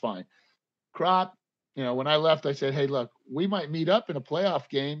fine. Krop, when I left, I said, hey, look, we might meet up in a playoff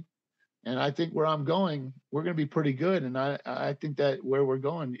game, and I think where I'm going, we're going to be pretty good. And I think that where we're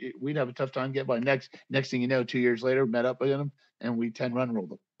going, we'd have a tough time getting by. Next thing you know, 2 years later, met up with them, and we 10-run ruled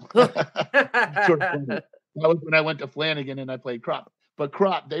them. Sort of funny. That was when I went to Flanagan and I played Krop. But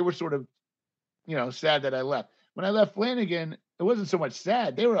Krop, they were sort of, sad that I left. When I left Flanagan, it wasn't so much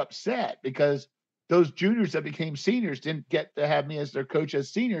sad. They were upset because those juniors that became seniors didn't get to have me as their coach as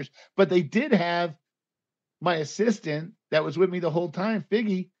seniors, but they did have my assistant that was with me the whole time,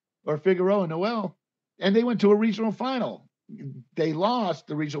 Figueroa Noel, and they went to a regional final. They lost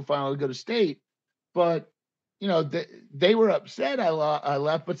the regional final to go to state, but they were upset I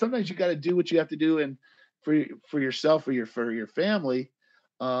left. But sometimes you got to do what you have to do, and for yourself or for your family.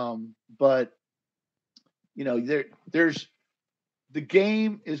 But there's the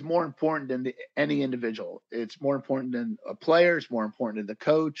game is more important than any individual. It's more important than a player. It's more important than the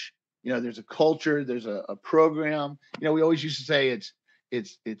coach. You know, there's a culture, there's a program. You know, we always used to say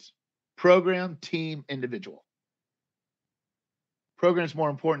it's program, team, individual. Program's more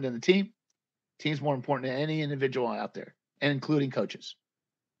important than the team. Team's more important than any individual out there, and including coaches.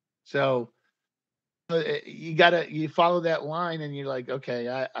 So you follow that line, and you're like,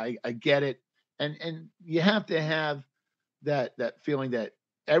 okay, I get it, and you have to have that feeling that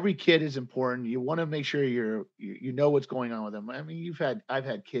every kid is important. You want to make sure you know what's going on with them. I mean, I've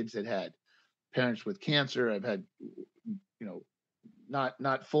had kids that had parents with cancer. I've had, you know,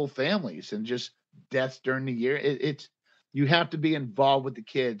 not full families and just deaths during the year. It's you have to be involved with the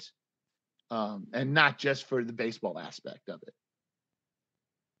kids, and not just for the baseball aspect of it.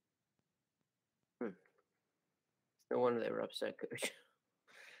 No wonder they were upset, Coach.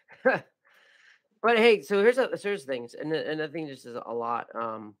 But hey, so here's things, and I think this is a lot.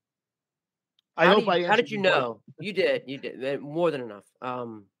 I hope I How answered did you your know? You did more than enough.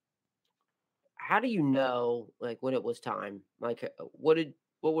 How do you know, like, when it was time? Like, what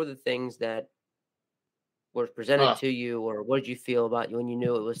were the things that were presented question. to you, or what did you feel about when you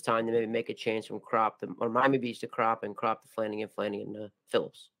knew it was time to maybe make a change from Krop or Miami Beach to Krop, and Krop to Flanagan, Flanagan to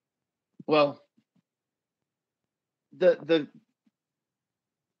Phillips? Well, the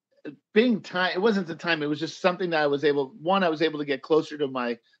being time, it wasn't the time. It was just something that I was able to get closer to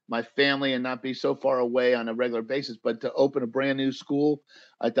my family and not be so far away on a regular basis. But to open a brand new school,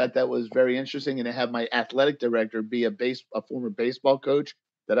 I thought that was very interesting, and to have my athletic director be a former baseball coach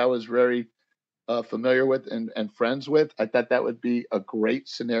that I was very familiar with and friends with, I thought that would be a great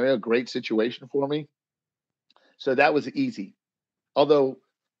scenario, a great situation for me. So that was easy. Although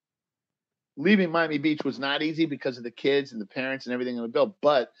leaving Miami Beach was not easy because of the kids and the parents and everything in the bill,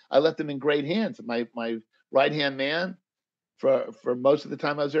 but I left them in great hands. My right hand man for most of the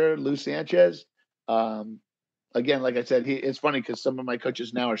time I was there, Lou Sanchez. Again, like I said, it's funny because some of my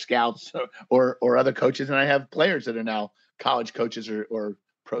coaches now are scouts or other coaches, and I have players that are now college coaches or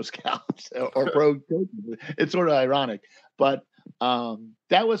pro scouts or pro coaches. It's sort of ironic, but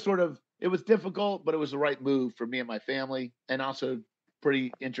that was it was difficult, but it was the right move for me and my family, and also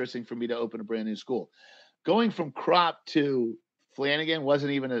pretty interesting for me to open a brand new school. Going from Krop to Flanagan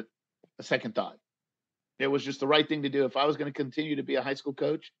wasn't even a second thought. It was just the right thing to do. If I was going to continue to be a high school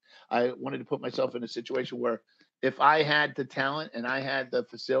coach, I wanted to put myself in a situation where if I had the talent and I had the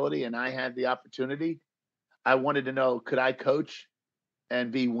facility and I had the opportunity, I wanted to know, could I coach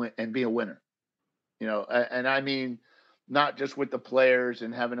and be a winner? You know, and I mean, not just with the players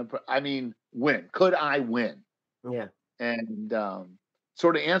and I mean, win. Could I win? Yeah. And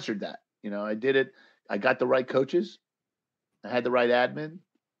sort of answered that. You know, I did it. I got the right coaches. I had the right admin.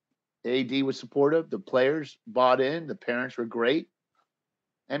 AD was supportive. The players bought in. The parents were great.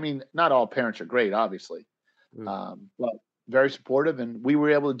 I mean, not all parents are great, obviously, but very supportive. And we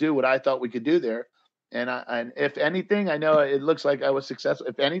were able to do what I thought we could do there. And if anything, I know it looks like I was successful.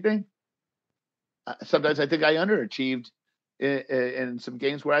 If anything, sometimes I think I underachieved in some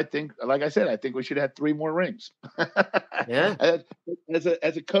games where I think, like I said, I think we should have 3 more rings. Yeah. As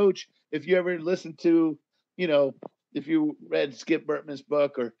a coach, if you ever listen to, you know, if you read Skip Bertman's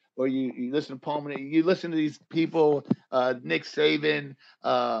book or you listen to Palmer, you listen to these people, Nick Saban,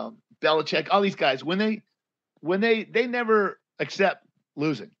 Belichick, all these guys, when they never accept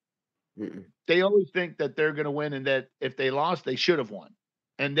losing. Mm-mm. They always think that they're going to win, and that if they lost, they should have won,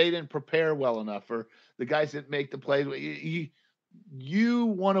 and they didn't prepare well enough, or the guys that make the plays. You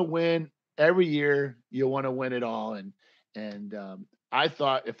want to win every year. You want to win it all. And I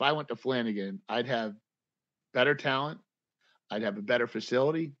thought if I went to Flanagan, I'd have better talent. I'd have a better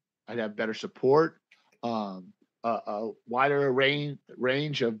facility. I'd have better support, a wider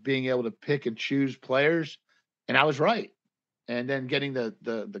range of being able to pick and choose players. And I was right. And then getting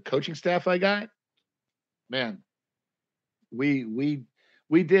the coaching staff I got, man, we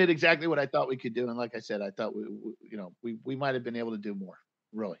did exactly what I thought we could do. And like I said, I thought we might have been able to do more,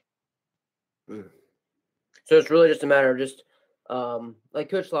 really. So it's really just a matter of just like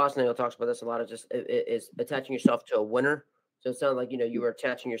Coach Lasiter talks about this a lot, of just is attaching yourself to a winner. So it sounds like, you were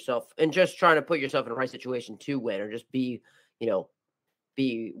attaching yourself and just trying to put yourself in the right situation to win, or just be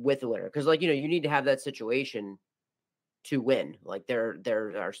with the winner. Because you need to have that situation to win. Like there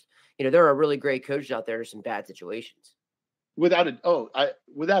are really great coaches out there in some bad situations. Without a doubt.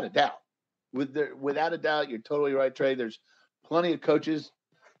 Without a doubt, you're totally right, Trey. There's plenty of coaches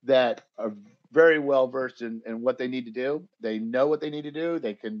that are very well versed in what they need to do. They know what they need to do.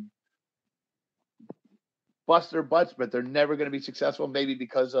 They can bust their butts, but they're never going to be successful, maybe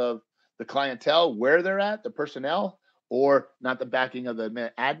because of the clientele, where they're at, the personnel, or not the backing of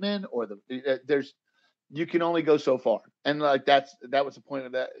the admin, or you can only go so far. And like that was the point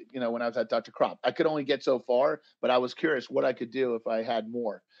of that, when I was at Dr. Krop. I could only get so far, but I was curious what I could do if I had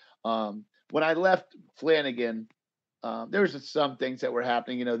more. When I left Flanagan, there was some things that were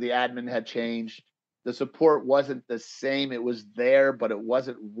happening. The admin had changed. The support wasn't the same. It was there, but it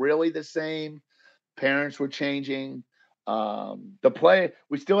wasn't really the same. Parents were changing.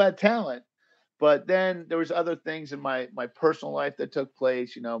 We still had talent, but then there was other things in my personal life that took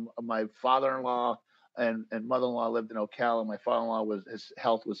place. My father-in-law and mother-in-law lived in Ocala. My father-in-law his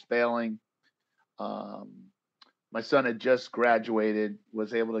health was failing. My son had just graduated,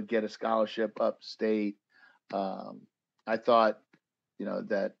 was able to get a scholarship upstate. I thought,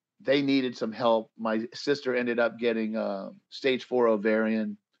 that they needed some help. My sister ended up getting stage 4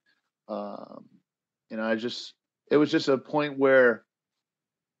 ovarian. It was just a point where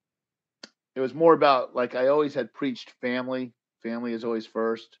it was more about, like, I always had preached family. Family is always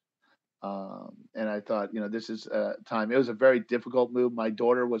first. And I thought, this is time. It was a very difficult move. My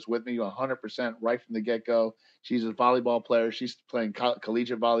daughter was with me 100% right from the get-go. She's a volleyball player. She's playing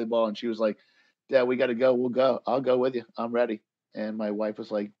collegiate volleyball. And she was like, Dad, we got to go. We'll go. I'll go with you. I'm ready. And my wife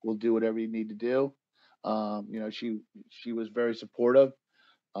was like, we'll do whatever you need to do. She was very supportive.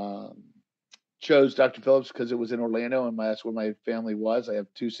 Chose Dr. Phillips because it was in Orlando, and that's where my family was. I have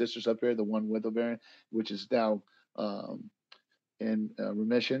 2 sisters up here, the one with ovarian, which is now in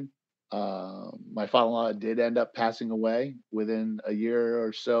remission. My father-in-law did end up passing away within a year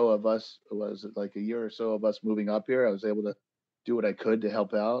or so of us. It was like a year or so of us moving up here. I was able to do what I could to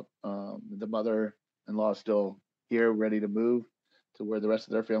help out. The mother-in-law is still here, ready to move to where the rest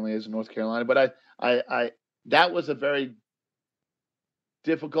of their family is in North Carolina. But I that was a very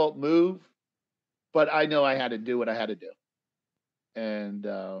difficult move, but I know I had to do what I had to do, and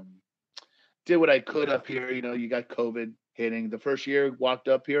did what I could up here. You got COVID hitting. The first year, walked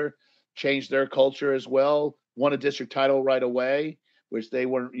up here, changed their culture as well, won a district title right away, which they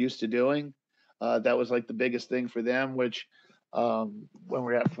weren't used to doing. That was like the biggest thing for them, which when we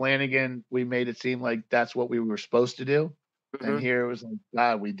were at Flanagan, we made it seem like that's what we were supposed to do. And here it was like,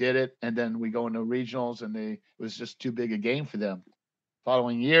 God, we did it. And then we go into regionals, and it was just too big a game for them.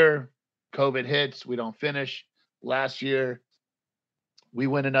 Following year, COVID hits. We don't finish. Last year, we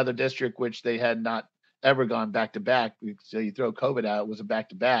win another district, which they had not ever gone back to back. So you throw COVID out, it was a back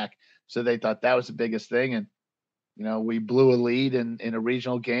to back. So they thought that was the biggest thing. And, we blew a lead in a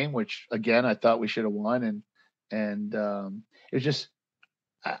regional game, which again, I thought we should have won. And it was just,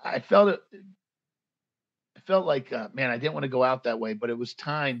 I felt it. It felt like, man, I didn't want to go out that way, but it was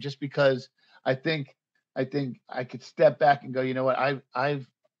time, just because I think I could step back and go, you know what, I've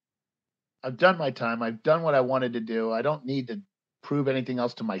done my time. I've done what I wanted to do. I don't need to prove anything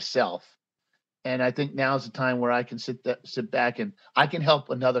else to myself. And I think now's the time where I can sit back and I can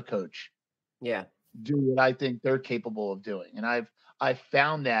help another coach do what I think they're capable of doing. And I've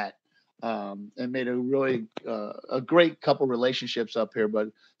found that and made a really a great couple relationships up here, but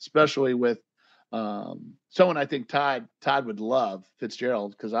especially with someone I think Todd would love,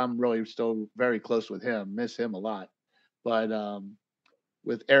 Fitzgerald, because I'm really still very close with him, miss him a lot. But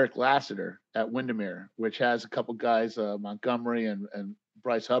with Eric Lasiter at Windermere, which has a couple guys, Montgomery and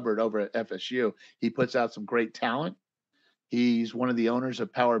Bryce Hubbard over at FSU. He puts out some great talent. He's one of the owners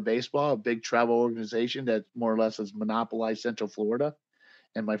of Power Baseball, a big travel organization that more or less has monopolized Central Florida.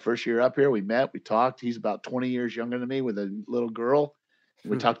 And my first year up here, we met, we talked. He's about 20 years younger than me with a little girl.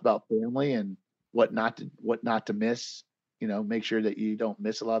 We talked about family and what not to miss, make sure that you don't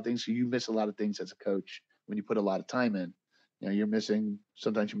miss a lot of things. So you miss a lot of things as a coach when you put a lot of time in. You're missing,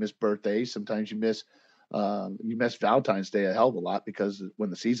 sometimes you miss birthdays, sometimes you miss Valentine's Day a hell of a lot, because when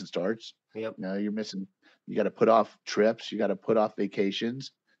the season starts, Yep. You're missing, you got to put off trips, you got to put off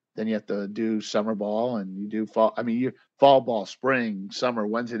vacations. Then you have to do summer ball, and you do fall. I mean, you fall ball, spring, summer.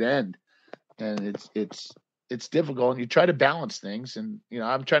 When's it end? And it's difficult, and you try to balance things. And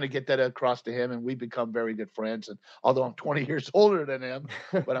I'm trying to get that across to him, and we've become very good friends. And although I'm 20 years older than him,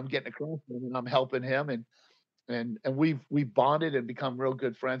 but I'm getting across to him, and I'm helping him, and we've bonded and become real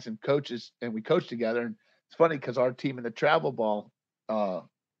good friends and coaches, and we coach together. And it's funny because our team in the travel ball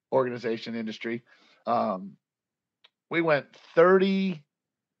organization industry, we went 30.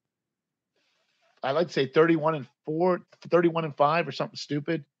 I like to say 31-4, 31-5 or something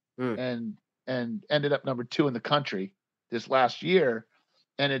stupid, and ended up number 2 in the country this last year.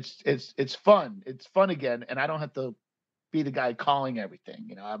 And it's fun. It's fun again, and I don't have to be the guy calling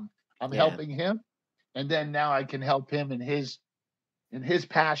everything. I'm helping him, and then now I can help him in his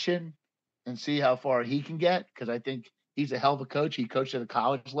passion and see how far he can get, because I think he's a hell of a coach. He coached at a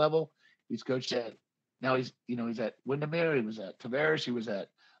college level. He's coached at, now he's at Windermere. He was at Tavares. He was at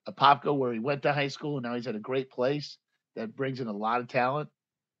Apopka, where he went to high school, and now he's at a great place that brings in a lot of talent.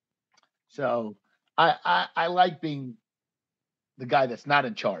 So I like being the guy that's not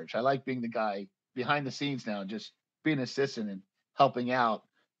in charge. I like being the guy behind the scenes now, just being an assistant and helping out,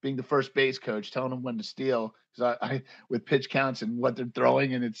 being the first base coach, telling them when to steal. Because I with pitch counts and what they're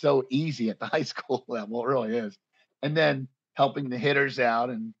throwing, and it's so easy at the high school level, it really is. And then helping the hitters out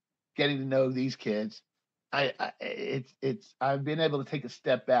and getting to know these kids. I've been able to take a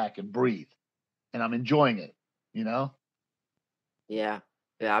step back and breathe, and I'm enjoying it. You know. Yeah.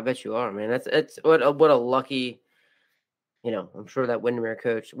 Yeah, I bet you are, man. It's what a lucky, I'm sure that Windermere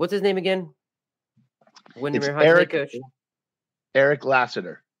coach. What's his name again? It's Windermere High School head coach. Eric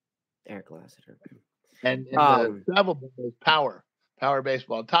Lasiter. Eric Lasiter. And the travel ball is Power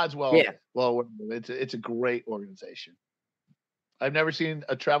Baseball. Todd's well, it's a great organization. I've never seen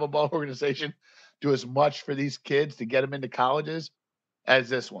a travel ball organization do as much for these kids to get them into colleges as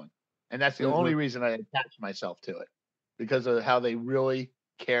this one. And that's the only reason I attached myself to it, because of how they really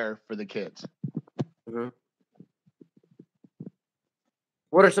care for the kids. Mm-hmm.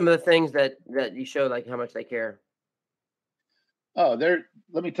 What are some of the things that you show, like how much they care? Oh,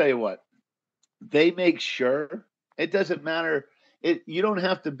 let me tell you what. They make sure it doesn't matter. You don't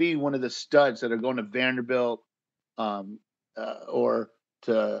have to be one of the studs that are going to Vanderbilt or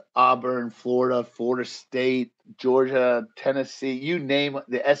to Auburn, Florida, Florida State, Georgia, Tennessee. You name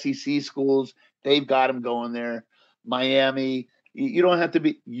the SEC schools, they've got them going there. Miami. You don't have to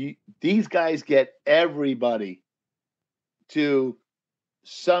be. These guys get everybody to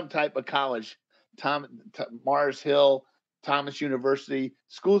some type of college. Mars Hill, Thomas University,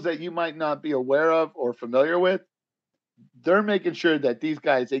 schools that you might not be aware of or familiar with. They're making sure that these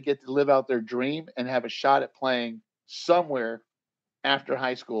guys, they get to live out their dream and have a shot at playing somewhere after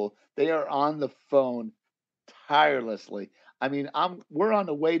high school. They are on the phone tirelessly. I mean, we are on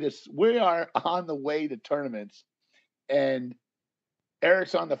the way to tournaments, and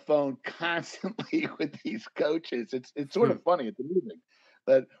Eric's on the phone constantly with these coaches. It's sort of funny. It's amusing.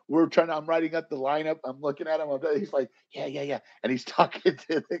 But I'm writing up the lineup. I'm looking at him. He's like, yeah. And he's talking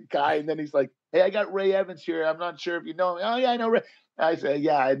to the guy. And then he's like, hey, I got Ray Evans here. I'm not sure if you know him. Oh, yeah, I know Ray. I say,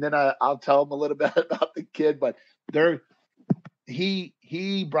 yeah. And then I'll tell him a little bit about the kid. But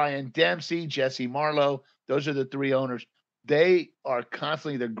Brian Dempsey, Jesse Marlowe, those are the three owners. They are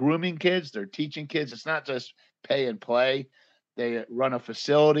constantly, they're grooming kids. They're teaching kids. It's not just pay and play. They run a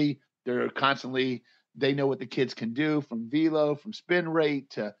facility. They're constantly, they know what the kids can do, from velo, from spin rate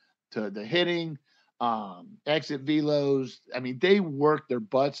to the hitting, exit velos. I mean, they work their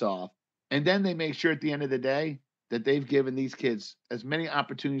butts off, and then they make sure at the end of the day that they've given these kids as many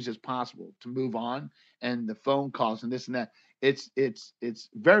opportunities as possible to move on, and the phone calls and this and that. It's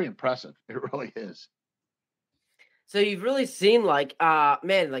very impressive. It really is. So you've really seen, like,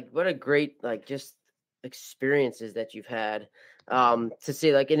 man, like what a great, like, just experiences that you've had. To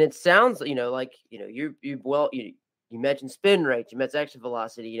see, like, and it sounds, like, you mentioned spin rate, you mentioned exit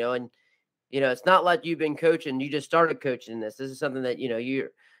velocity, and it's not like you've been coaching, you just started coaching this. This is something that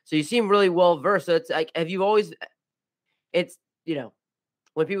so you seem really well versed. So it's like, have you always, it's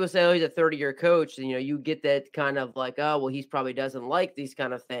when people say, oh, he's a 30-year coach, and you get that kind of like, oh, well, he's probably doesn't like these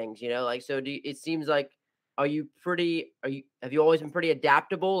kind of things, like, so it seems like, have you always been pretty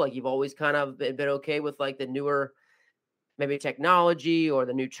adaptable? Like, you've always kind of been okay with, like, the newer, maybe technology or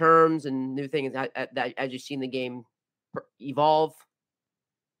the new terms and new things that as you've seen the game evolve?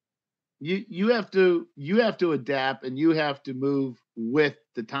 You have to adapt, and you have to move with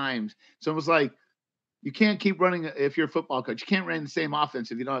the times. It's almost like you can't keep running. If you're a football coach, you can't run the same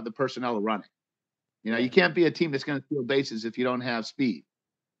offense if you don't have the personnel to run it. You can't be a team that's going to steal bases if you don't have speed.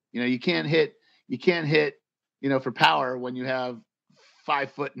 You can't hit for power when you have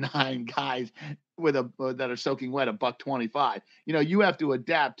 5'9" guys that are soaking wet, $125. You have to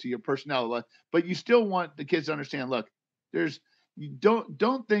adapt to your personnel, but you still want the kids to understand. Look, you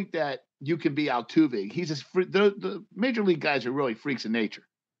don't think that you can be Altuve. He's the major league guys are really freaks of nature.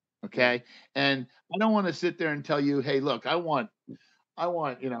 Okay. And I don't want to sit there and tell you, hey, look, I want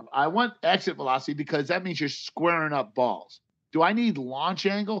exit velocity, because that means you're squaring up balls. Do I need launch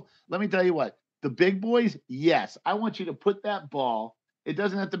angle? Let me tell you what, the big boys, yes. I want you to put that ball. It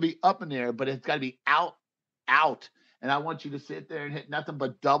doesn't have to be up in the air, but it's got to be out. And I want you to sit there and hit nothing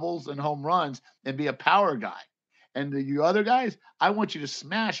but doubles and home runs and be a power guy. And you other guys, I want you to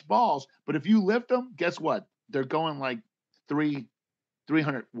smash balls. But if you lift them, guess what? They're going like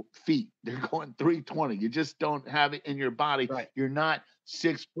 300 feet. They're going 320. You just don't have it in your body. Right. You're not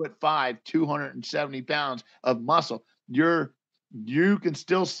 6'5", 270 pounds of muscle. You can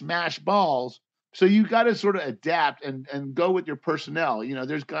still smash balls, So you got to sort of adapt and go with your personnel. You know,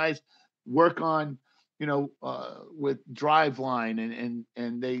 there's guys work on, with drive line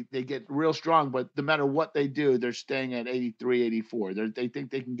and they get real strong, but no matter what they do, they're staying at 83, 84. They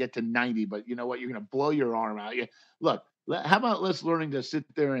think they can get to 90, but you know what? You're going to blow your arm out. Look, how about let's learning to sit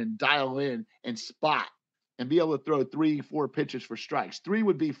there and dial in and spot and be able to throw 3, 4 pitches for strikes. 3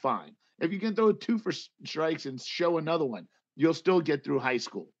 would be fine. If you can throw 2 for strikes and show another one, you'll still get through high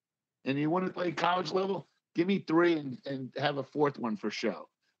school. And you want to play college level, give me 3 and have a 4th one for show.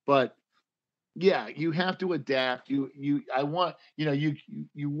 But yeah, you have to adapt. You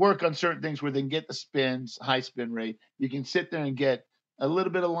work on certain things where they can get the spins, high spin rate. You can sit there and get a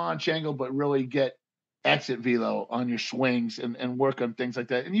little bit of launch angle, but really get exit velo on your swings and work on things like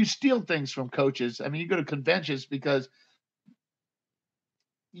that. And you steal things from coaches. I mean, you go to conventions because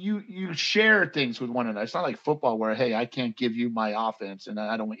you share things with one another. It's not like football where, hey, I can't give you my offense and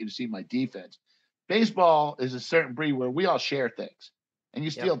I don't want you to see my defense. Baseball is a certain breed where we all share things and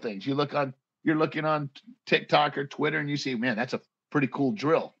you steal things. You're looking on TikTok or Twitter and you see, man, that's a pretty cool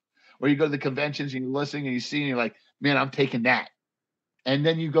drill. Or you go to the conventions and you're listening and you see and you're like, man, I'm taking that. And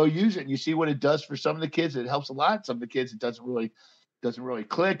then you go use it and you see what it does for some of the kids. It helps a lot. Some of the kids, it doesn't really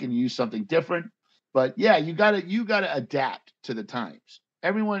click and you use something different. But yeah, you gotta adapt to the times.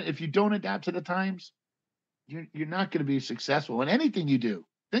 Everyone, if you don't adapt to the times, you're not going to be successful in anything you do.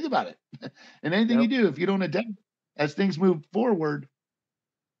 Think about it. In anything you do, if you don't adapt as things move forward,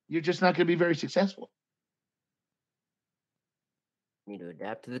 you're just not going to be very successful. You need to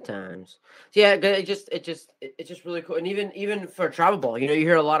adapt to the times. So yeah, it's just really cool. And even for travel ball, you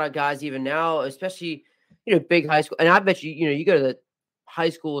hear a lot of guys even now, especially big high school. And I bet you go to the high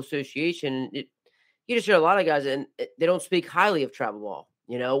school association, you just hear a lot of guys, and they don't speak highly of travel ball.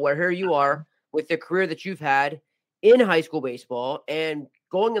 Where here you are with the career that you've had in high school baseball and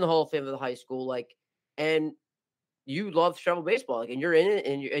going in the Hall of Fame of the high school, and you love travel baseball, and you're in it,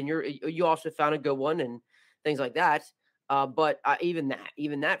 and you also found a good one and things like that. But even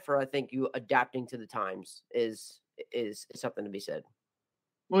that for, I think, you adapting to the times is something to be said.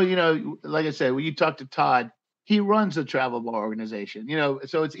 Well, like I said, when you talk to Todd, he runs a travel ball organization,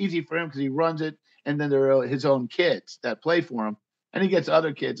 so it's easy for him because he runs it, and then there are his own kids that play for him, and he gets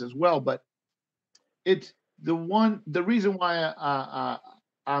other kids as well. But it's the reason why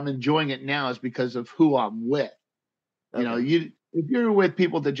I'm enjoying it now is because of who I'm with. Okay. If you're with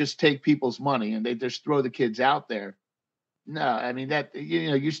people that just take people's money and they just throw the kids out there, no, I mean that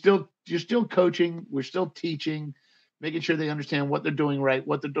you're still coaching, we're still teaching, making sure they understand what they're doing right,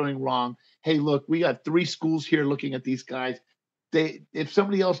 what they're doing wrong. Hey, look, we got 3 schools here looking at these guys. If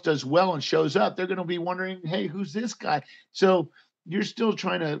somebody else does well and shows up, they're going to be wondering, hey, who's this guy? So you're still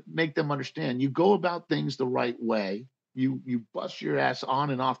trying to make them understand. You go about things the right way. You bust your ass on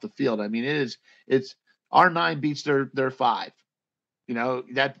and off the field. I mean, it's our 9 beats their 5.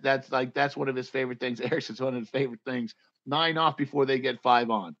 That's one of his favorite things. Eric's is one of his favorite things. 9 off before they get 5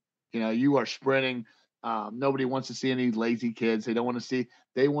 on. You are sprinting. Nobody wants to see any lazy kids. They want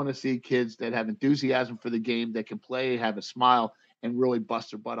to see kids that have enthusiasm for the game, that can play, have a smile, and really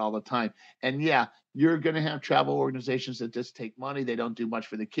bust their butt all the time. And yeah, you're going to have travel organizations that just take money. They don't do much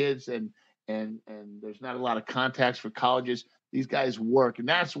for the kids, and there's not a lot of contacts for colleges. These guys work, and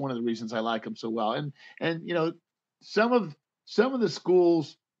that's one of the reasons I like them so well. And some of the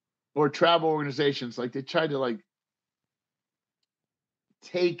schools or travel organizations, they try to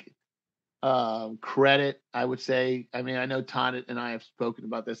take credit, I would say. I mean, I know Todd and I have spoken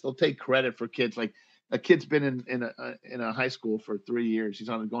about this. They'll take credit for kids. Like a kid's been in a high school for 3 years. He's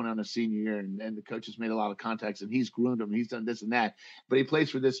going on a senior year, and the coach has made a lot of contacts, and he's groomed him. He's done this and that, but he plays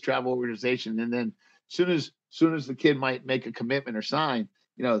for this travel organization. And then soon as the kid might make a commitment or sign,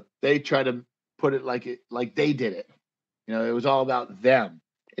 they try to put it like they did it. It was all about them.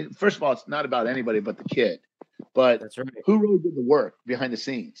 First of all, it's not about anybody but the kid. But that's right. Who really did the work behind the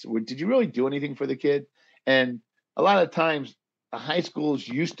scenes? Did you really do anything for the kid? And a lot of times, the high schools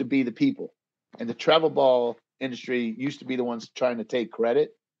used to be the people, and the travel ball industry used to be the ones trying to take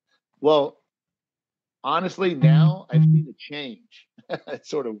credit. Well, honestly, now I've seen a change. It's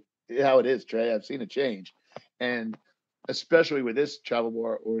sort of how it is, Trey. I've seen a change. And especially with this travel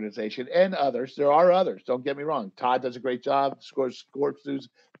ball organization and others. There are others. Don't get me wrong. Todd does a great job.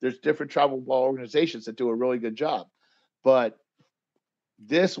 There's different travel ball organizations that do a really good job. But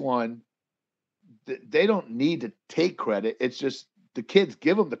this one, they don't need to take credit. It's just the kids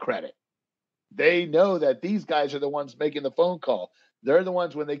give them the credit. They know that these guys are the ones making the phone call. They're the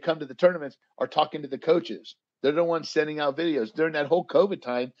ones, when they come to the tournaments, are talking to the coaches. They're the ones sending out videos. During that whole COVID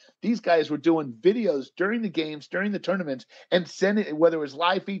time, these guys were doing videos during the games, during the tournaments, and sending, whether it was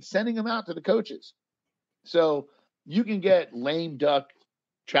live feeds, sending them out to the coaches. So you can get lame duck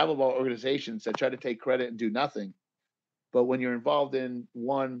travel ball organizations that try to take credit and do nothing. But when you're involved in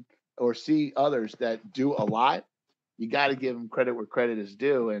one or see others that do a lot, you got to give them credit where credit is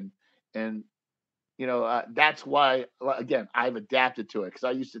due. And that's why, again, I've adapted to it, because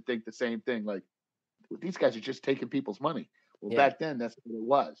I used to think the same thing. Like, these guys are just taking people's money. Well, back then, that's what it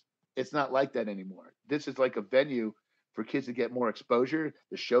was. It's not like that anymore. This is like a venue for kids to get more exposure.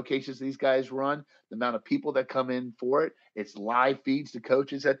 The showcases these guys run, the amount of people that come in for it. It's live feeds to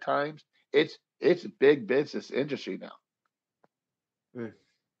coaches at times. It's a big business industry now.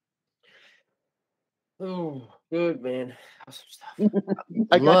 Oh, good, man. Awesome stuff.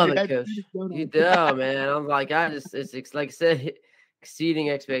 I Love it, Coach. You do, man. I'm like, it's like I said, exceeding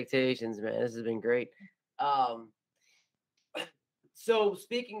expectations, man. This has been great. So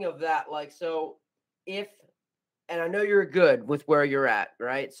speaking of that, like, so and I know you're good with where you're at,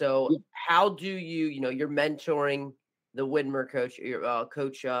 right? So how do you're mentoring the Windermere coach, your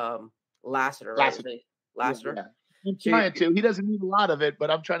coach Lasiter, right? Lasiter. Yeah. I'm trying to. He doesn't need a lot of it,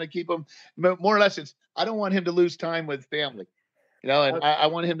 but I'm trying to keep him more or less. I don't want him to lose time with family, and I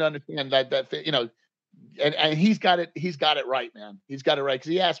want him to understand that and he's got it. He's got it right, man. He's got it right,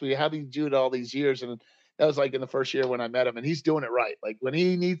 because he asked me, how do you do it all these years? And that was like in the first year when I met him, and he's doing it right. Like, when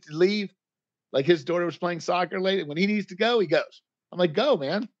he needs to leave, like his daughter was playing soccer late, when he needs to go, he goes. I'm like, go,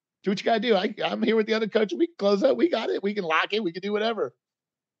 man. Do what you got to do. I'm here with the other coach. We can close up. We got it. We can lock it. We can do whatever.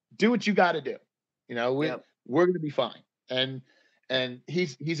 Do what you got to do. We're going to be fine. And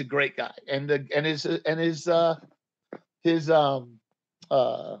he's a great guy. And his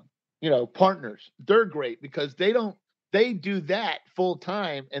partners, they're great, because they do that full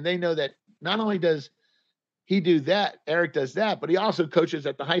time. And they know that not only does he do that, Eric does that, but he also coaches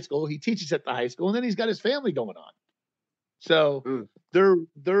at the high school. He teaches at the high school, and then he's got his family going on. So they're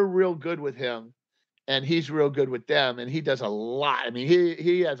real good with him, and he's real good with them, and he does a lot. I mean,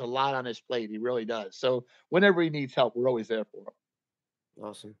 he has a lot on his plate. He really does. So whenever he needs help, we're always there for him.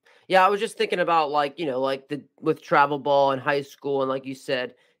 Awesome. Yeah, I was just thinking about, with travel ball in high school, and like you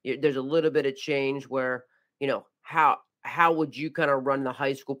said, there's a little bit of change where, how would you kind of run the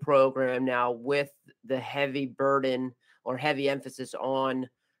high school program now with the heavy burden or heavy emphasis on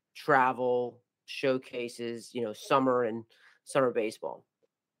travel, showcases, summer baseball?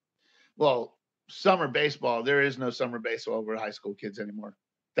 Well, summer baseball, there is no summer baseball over high school kids anymore.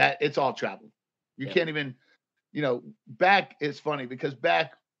 That it's all travel. You can't even, back is funny, because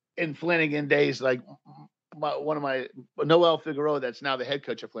back in Flanagan days, like one of my Noel Figueroa, that's now the head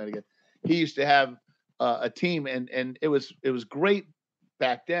coach of Flanagan, he used to have a team, and it was great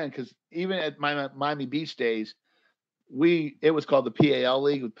back then, because even at my Miami Beach days, it was called the PAL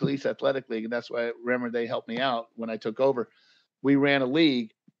League, with Police Athletic League, and that's why I remember they helped me out when I took over. We ran a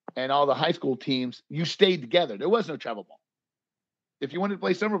league, and all the high school teams, you stayed together. There was no travel ball. If you wanted to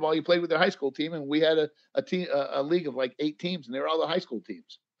play summer ball, you played with their high school team, and we had a league of like 8 teams, and they were all the high school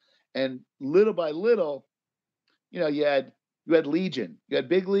teams. And little by little, you had Legion, you had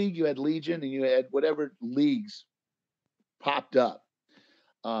Big League, you had Legion, and you had whatever leagues popped up.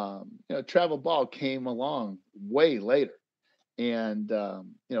 Travel ball came along way later, and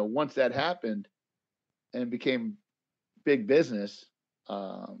once that happened and became big business,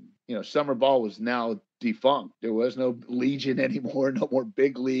 summer ball was now defunct. There was no Legion anymore, no more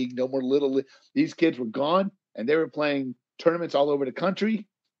Big League, no more Little League. These kids were gone, and they were playing tournaments all over the country,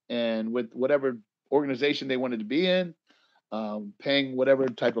 and with whatever organization they wanted to be in, paying whatever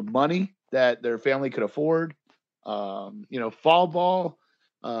type of money that their family could afford. Fall ball,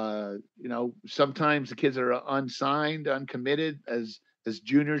 sometimes the kids are unsigned, uncommitted as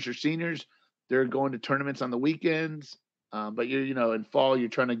juniors or seniors. They're going to tournaments on the weekends. But in fall, you're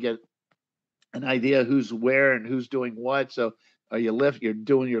trying to get an idea who's where and who's doing what. So you're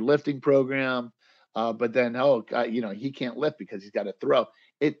doing your lifting program, but then, he can't lift because he's got to throw.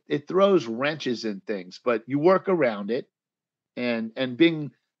 It throws wrenches in things, but you work around it, and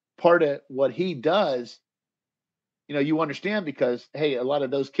being part of what he does, you understand, because, hey, a lot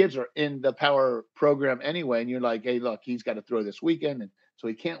of those kids are in the power program anyway. And you're like, hey, look, he's got to throw this weekend. And so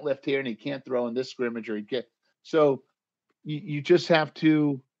he can't lift here, and he can't throw in this scrimmage, or so you just have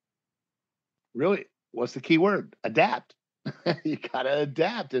to really, what's the key word? Adapt. You got to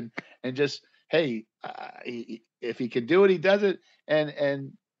adapt and just, hey, if he can do it, he does it.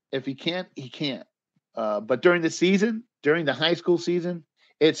 And if he can't, he can't. But during the high school season,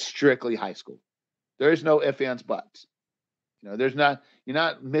 it's strictly high school. There's no ifs, ands, buts. You're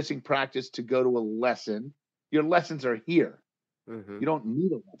not missing practice to go to a lesson. Your lessons are here. Mm-hmm. You don't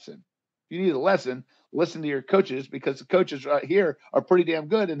need a lesson. If you need a lesson, listen to your coaches, because the coaches right here are pretty damn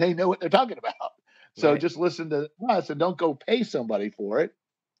good and they know what they're talking about. So Right. just listen to us and don't go pay somebody for it,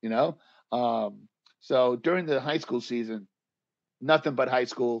 you know? So during the high school season, nothing but high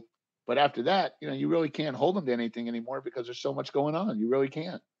school. But after that, you really can't hold them to anything anymore because there's so much going on. You really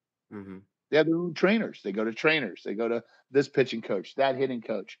can't. Mm-hmm. They have their own trainers. They go to trainers. They go to this pitching coach, that hitting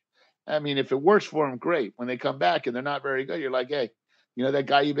coach. I mean, if it works for them, great. When they come back and they're not very good, you're like, hey, that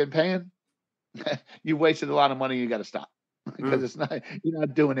guy you've been paying? You wasted a lot of money. You got to stop because you're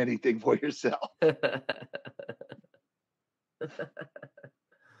not doing anything for yourself.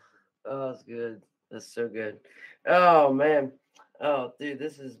 Oh, that's good. That's so good. Oh man. Oh, dude,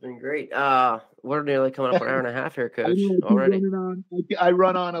 this has been great. We're nearly coming up an hour and a half here, Coach. Already. I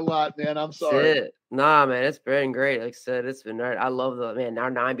run on a lot, man. I'm sorry. That's it. Nah, man, it's been great. Like I said, it's been right. I love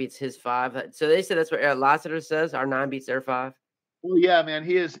our 9 beats his 5. So they said that's what Eric Lasiter says. Our 9 beats their 5. Well, yeah, man,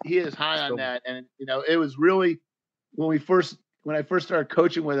 he is high on that, and it was really when I first started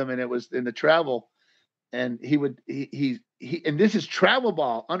coaching with him, and it was in the travel, and he and this is travel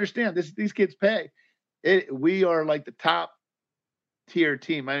ball. Understand this? These kids pay. We are like the top tier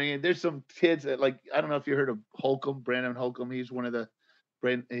team. I mean, there's some kids that, like, I don't know if you heard of Holcomb, Brandon Holcomb. He's one of the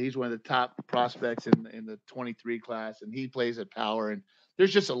top prospects in the 23 class, and he plays at Power. And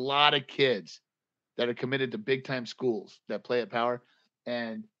there's just a lot of kids that are committed to big time schools that play at Power.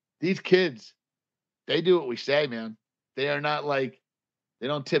 And these kids, they do what we say, man. They are not like, they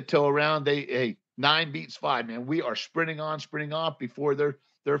don't tiptoe around. Hey, 9 beats 5, man. We are sprinting on, sprinting off before their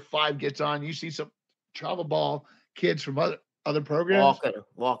 5 gets on. You see some travel ball kids from other programs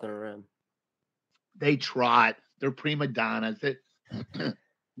walking around. They trot. They're prima donnas.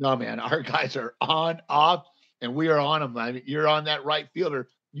 No, man, our guys are on, off, and we are on them. I mean, you're on that right fielder.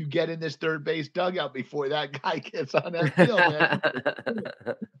 You get in this third base dugout before that guy gets on that field, man.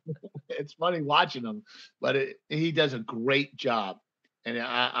 It's funny watching him, but he does a great job, and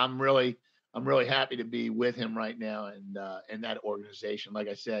I'm really happy to be with him right now, and in that organization. Like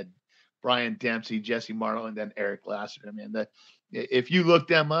I said, Brian Dempsey, Jesse Marlowe, and then Eric Lasiter. I mean, if you look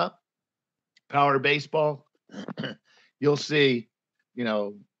them up, Power Baseball, you'll see,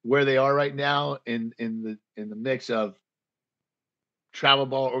 where they are right now in the mix of travel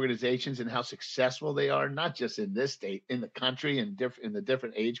ball organizations and how successful they are, not just in this state, in the country, and in the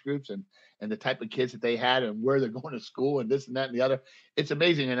different age groups, and the type of kids that they had, and where they're going to school, and this and that and the other. It's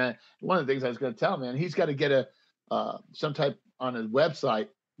amazing. And one of the things I was going to tell him, man, he's got to get some type on his website,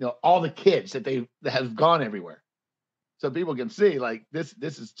 all the kids that have gone everywhere, so people can see, like, this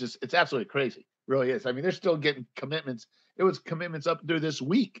is just, it's absolutely crazy. It really is. I mean, they're still getting commitments. It was commitments up through this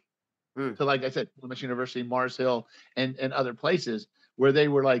week to, like I said, Plymouth University, Mars Hill, and other places where they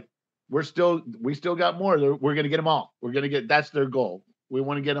were like, we still got more. We're going to get them all. That's their goal. We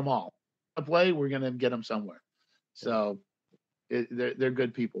want to get them all. To play, we're going to get them somewhere. So they're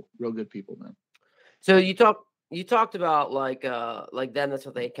good people, real good people, man. So you talked about like them. That's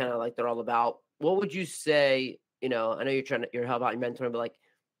what they kind of like. They're all about. What would you say? I know you're helping out your mentoring, but like,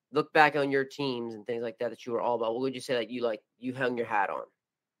 look back on your teams and things like that you were all about. What would you say that you hung your hat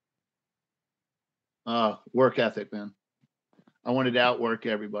on? Work ethic, man. I wanted to outwork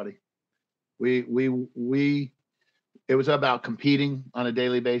everybody. It was about competing on a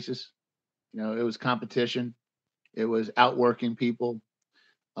daily basis. It was competition. It was outworking people.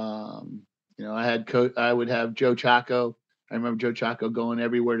 I would have Joe Chaco. I remember Joe Chaco going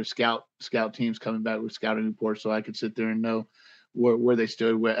everywhere to scout teams, coming back with scouting reports, so I could sit there and know where they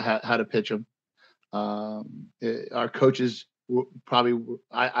stood, how to pitch them. Our coaches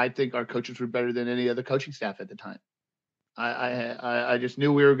I think our coaches were better than any other coaching staff at the time. I just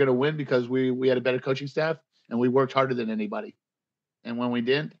knew we were going to win because we had a better coaching staff, and we worked harder than anybody. And when we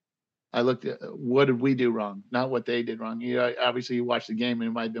didn't, I looked at what did we do wrong, not what they did wrong. Obviously you watch the game and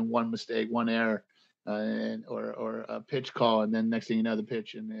it might have been one mistake, one error, or a pitch call, and then next thing you know, the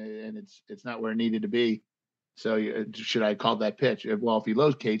pitch and it's not where it needed to be. So should I call that pitch? Well, if he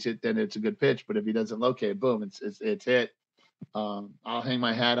locates it, then it's a good pitch. But if he doesn't locate it, boom, it's hit. I'll hang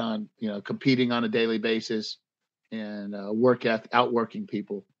my hat on competing on a daily basis and outworking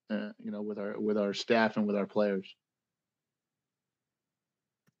people, with our staff and with our players.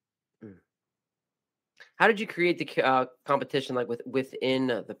 How did you create the competition, like within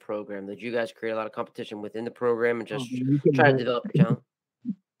the program? Did you guys create a lot of competition within the program and just try to develop your talent?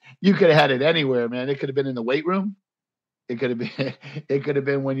 You could have had it anywhere, man. It could have been in the weight room. It could have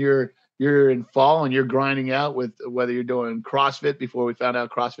been when you're in fall and you're grinding out with whether you're doing CrossFit before we found out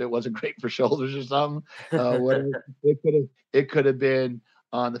CrossFit wasn't great for shoulders or something. It could have been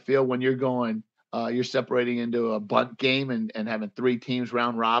on the field when you're going you're separating into a bunt game and having 3 teams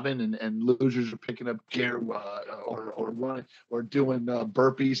round robin, and losers are picking up gear or running or doing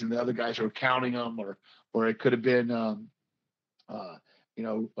burpees, and the other guys are counting them, or it could have been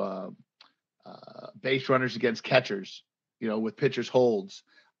base runners against catchers, with pitchers holds.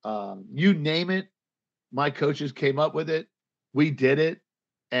 You name it, my coaches came up with it. We did it.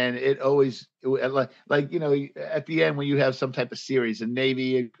 And it always like at the end when you have some type of series, a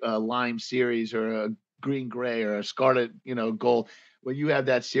navy lime series or a green gray or a scarlet gold, when you have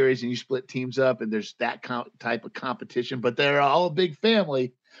that series and you split teams up and there's that type of competition, but they're all a big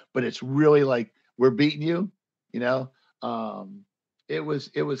family, but it's really like we're beating you, it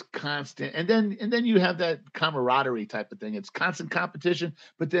was constant, and then you have that camaraderie type of thing. It's constant competition,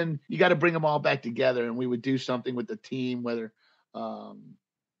 but then you got to bring them all back together, and we would do something with the team, whether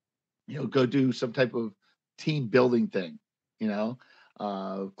go do some type of team building thing,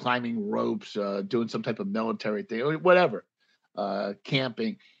 climbing ropes, doing some type of military thing, or whatever,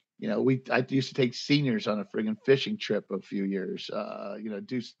 camping. I used to take seniors on a friggin' fishing trip a few years,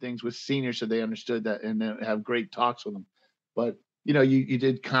 do things with seniors so they understood that and then have great talks with them. But, you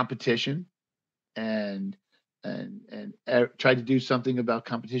did competition and try to do something about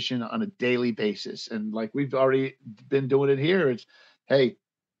competition on a daily basis. And like we've already been doing it here, it's, hey,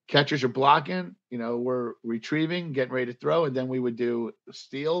 catchers are blocking, we're retrieving, getting ready to throw, and then we would do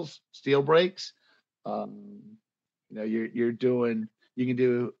steal breaks. You can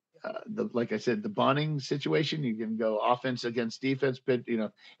do like I said, the bunting situation. You can go offense against defense, but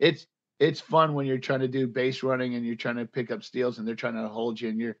it's fun when you're trying to do base running and you're trying to pick up steals and they're trying to hold you,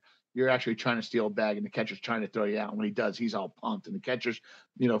 and you're actually trying to steal a bag and the catcher's trying to throw you out. And when he does, he's all pumped, and the catchers,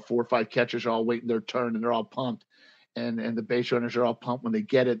 4 or 5 catchers are all waiting their turn and they're all pumped. And the base runners are all pumped when they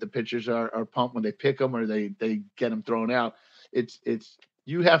get it. The pitchers are pumped when they pick them or they get them thrown out. It's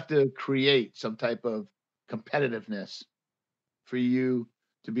you have to create some type of competitiveness for you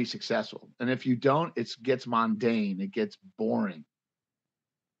to be successful. And if you don't, it gets mundane. It gets boring.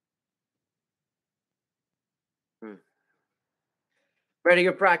 Ready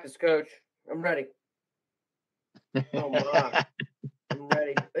to practice, Coach. I'm ready. Oh my, I'm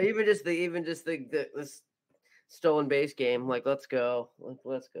ready. Even just this stolen base game, like let's go.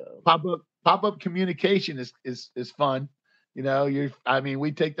 Pop up communication is fun.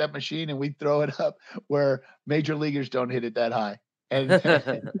 We take that machine and we throw it up where major leaguers don't hit it that high, and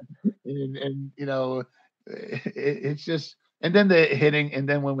it's just, and then the hitting, and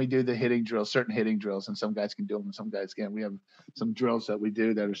then when we do the hitting drills, certain hitting drills, and some guys can do them and some guys can't. We have some drills that we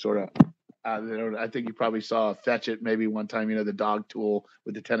do that are sort of. I think you probably saw Fetch It maybe one time. The dog tool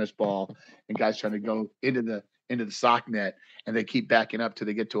with the tennis ball, and guys trying to go into the sock net, and they keep backing up till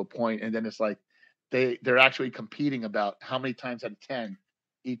they get to a point, and then it's like they're actually competing about how many times out of 10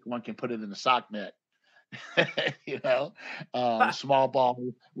 each one can put it in the sock net. Small ball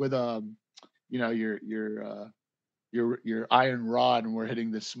with your iron rod, and we're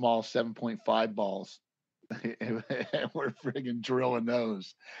hitting the small 7.5 balls, and we're friggin' drilling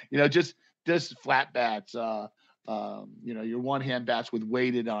those. Just flat bats. Your one hand bats with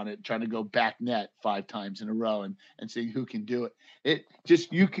weighted on it, trying to go back net 5 times in a row and seeing who can do it. It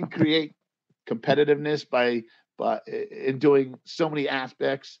just, you can create competitiveness by in doing so many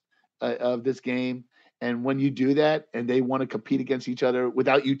aspects of this game. And when you do that and they want to compete against each other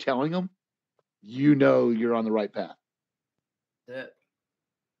without you telling them, you're on the right path. That's it.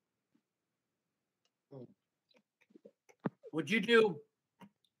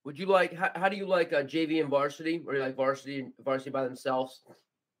 How do you like JV and varsity, or you like varsity by themselves?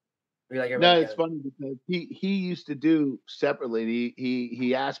 No, it's funny because he used to do separately.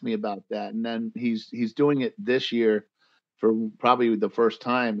 He asked me about that, and then he's doing it this year for probably the first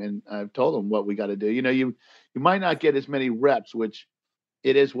time, and I've told him what we got to do. You might not get as many reps, which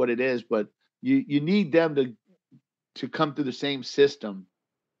it is what it is, but you need them to come through the same system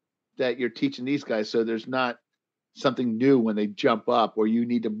that you're teaching these guys, so there's not something new when they jump up, or you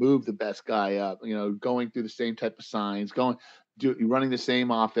need to move the best guy up, going through the same type of signs, running the same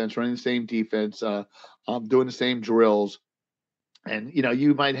offense, running the same defense, doing the same drills. And,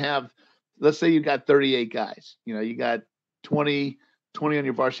 you might have, let's say you got 38 guys, you got 20 on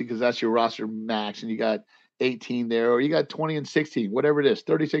your varsity because that's your roster max, and you got 18 there, or you got 20 and 16, whatever it is,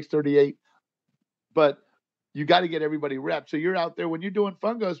 36, 38. But you got to get everybody reps. So you're out there when you're doing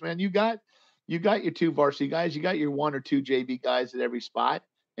fungos, man, you got your 2 varsity guys, you got your 1 or 2 JV guys at every spot,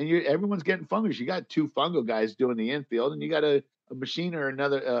 and everyone's getting fungos. You got 2 fungo guys doing the infield, and you got a machine or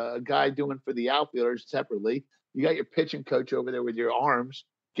another guy doing for the outfielders separately. You got your pitching coach over there with your arms,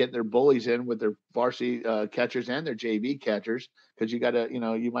 getting their bullies in with their varsity catchers and their JV catchers, because you got to,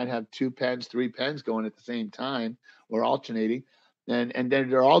 you might have 2 pens, 3 pens going at the same time or alternating, and then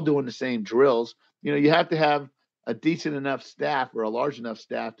they're all doing the same drills. You have to have a decent enough staff or a large enough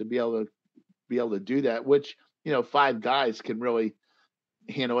staff to be able to do that, which 5 guys can really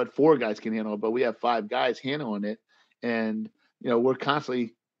handle it. 4 guys can handle it, but we have 5 guys handling it, and we're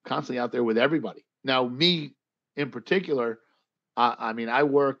constantly out there with everybody. Now, me in particular, I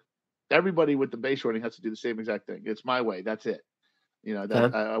work. Everybody with the base running has to do the same exact thing. It's my way. That's it.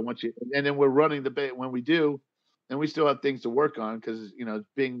 I want you. And then we're running the base when we do, and we still have things to work on because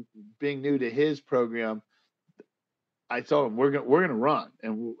being new to his program, I told him we're gonna run,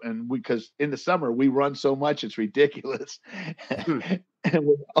 and because in the summer we run so much it's ridiculous, and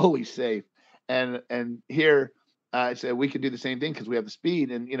we're always safe. And here I said we can do the same thing because we have the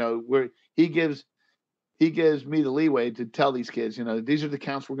speed, and he gives me the leeway to tell these kids, these are the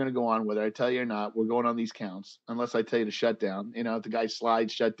counts we're going to go on, whether I tell you or not. We're going on these counts unless I tell you to shut down. If the guy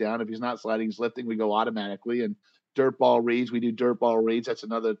slides, shut down. If he's not sliding, he's lifting, we go automatically. And dirt ball reads, we do dirt ball reads. That's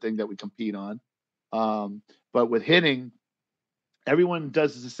another thing that we compete on. But with hitting, everyone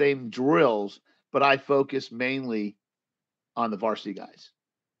does the same drills, but I focus mainly on the varsity guys.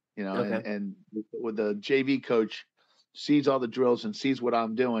 Okay. And with the JV coach sees all the drills and sees what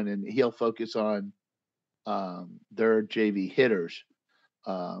I'm doing, and he'll focus on their JV hitters.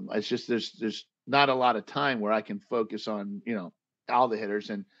 It's just there's not a lot of time where I can focus on all the hitters,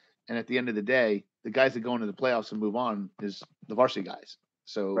 and at the end of the day, the guys that go into the playoffs and move on is the varsity guys.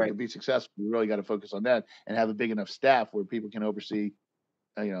 So Right. to be successful, we really got to focus on that and have a big enough staff where people can oversee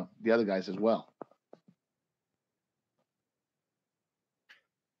the other guys as well.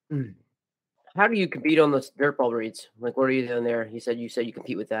 How do you compete on those dirt ball reads? Like, what are you doing there? You said you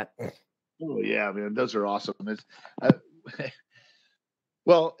compete with that. Oh yeah, man, those are awesome.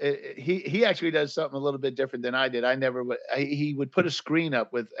 Well, he actually does something a little bit different than I did. He would put a screen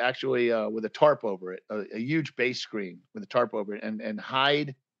up with with a tarp over it, a huge base screen with a tarp over it, and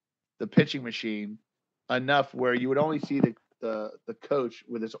hide the pitching machine enough where you would only see the coach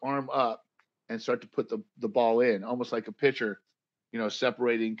with his arm up and start to put the ball in, almost like a pitcher,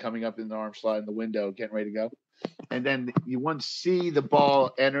 separating, coming up in the arm slot in the window, getting ready to go. And then you wouldn't see the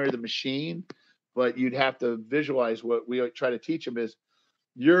ball enter the machine, but you'd have to visualize. What we try to teach them is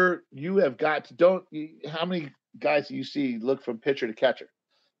you have got to how many guys do you see look from pitcher to catcher?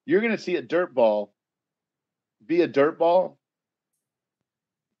 You're going to see a dirt ball be a dirt ball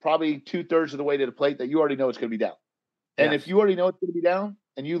probably 2/3 of the way to the plate that you already know it's going to be down. And Yes. if you already know it's going to be down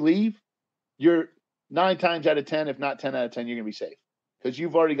and you leave, you're 9 times out of 10, if not 10 out of 10, you're going to be safe because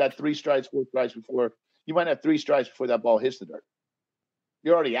you've already got 3 strides, 4 strides before. You might have 3 strides before that ball hits the dirt.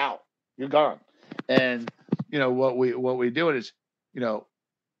 You're already out. You're gone. And what we do is,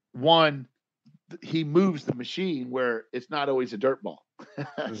 one, he moves the machine where it's not always a dirt ball.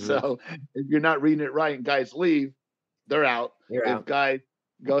 Mm-hmm. So if you're not reading it right and guys leave, they're out. You're if out. Guys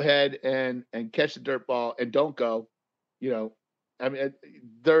go ahead and catch the dirt ball and don't go, they're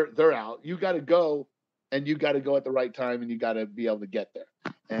out. You got to go, and you got to go at the right time, and you got to be able to get there.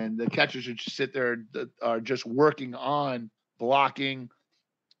 And the catchers are just sit there, are just working on blocking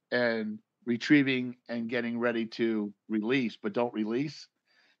and retrieving and getting ready to release, but don't release.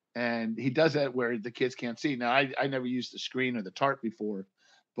 And he does that where the kids can't see. Now, I never used the screen or the tarp before,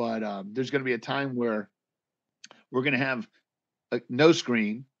 but there's going to be a time where we're going to have no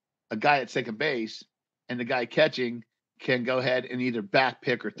screen, a guy at second base, and the guy catching can go ahead and either back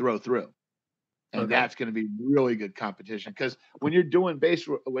pick or throw through. And that's going to be really good competition because when you're doing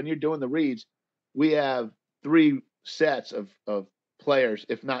the reads, we have 3 sets of players,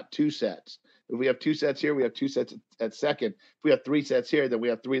 if not 2 sets. If we have 2 sets here, we have 2 sets at second. If we have 3 sets here, then we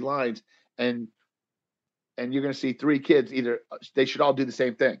have 3 lines, and you're going to see 3 kids. Either they should all do the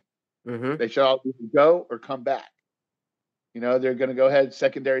same thing. Mm-hmm. They should all either go or come back. They're going to go ahead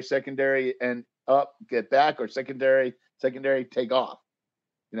secondary, and up, get back, or secondary, take off.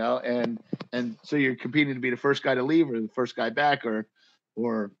 And so you're competing to be the first guy to leave or the first guy back, or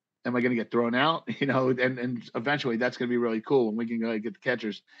am I going to get thrown out? And eventually that's going to be really cool when we can go get the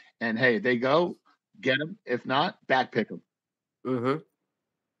catchers and hey, they go get them. If not, back pick them. Mm-hmm.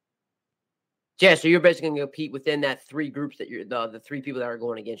 Yeah, so you're basically going to compete within that 3 groups that you're the 3 people that are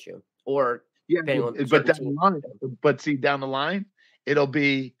going against you, or depending on down the line, it'll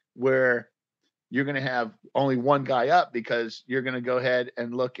be where you're going to have only one guy up because you're going to go ahead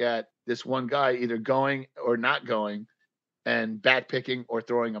and look at this one guy either going or not going and back picking or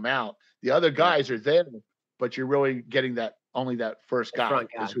throwing them out. The other guys are there, but you're really getting only that first guy.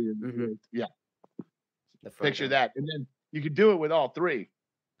 Front guy. Is who Mm-hmm. Yeah. The Picture guy. that. And then you could do it with all 3.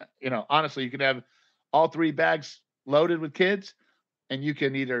 Honestly, you can have all 3 bags loaded with kids, and you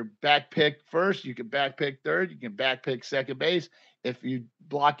can either back pick first, you can back pick third, you can back pick second base. If you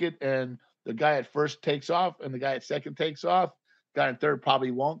block it and the guy at first takes off and the guy at second takes off, guy at third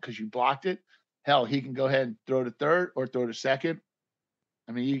probably won't because you blocked it. Hell, he can go ahead and throw to third or throw to second.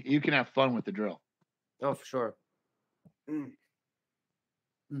 I mean, you can have fun with the drill. Oh, for sure. Mm-hmm.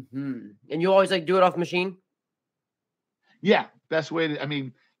 And you always do it off machine? Yeah, best way to. I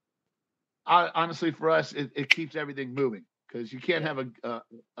mean, honestly, for us, it keeps everything moving because you can't have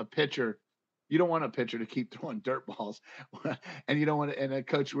a pitcher. You don't want a pitcher to keep throwing dirt balls, and you don't want to. And a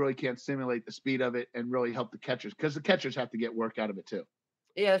coach really can't simulate the speed of it and really help the catchers because the catchers have to get work out of it too.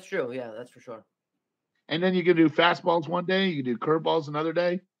 Yeah, that's true. Yeah, that's for sure. And then you can do fastballs one day, you can do curveballs another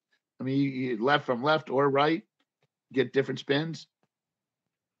day. I mean, you left from left or right, get different spins.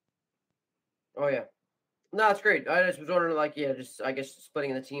 Oh yeah, no, that's great. I just was wondering, just I guess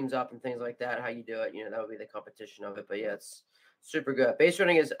splitting the teams up and things like that, how you do it. That would be the competition of it. But yeah, it's super good. Base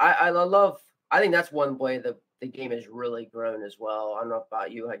running is I love. I think that's one way the game has really grown as well. I don't know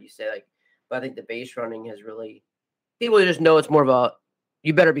about you, how you say but I think the base running has really, people just know it's more of a,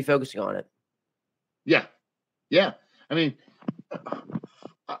 you better be focusing on it. Yeah. Yeah. I mean,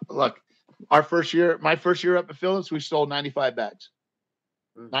 look, my first year up at Phillips, we sold 95 bags,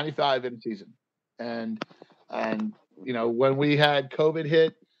 95 in a season. And when we had COVID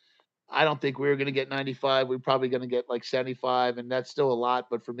hit, I don't think we were going to get 95. We were probably going to get 75, and that's still a lot,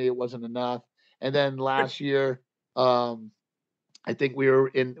 but for me, it wasn't enough. And then last year, I think we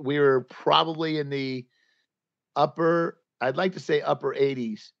were probably in the I'd like to say upper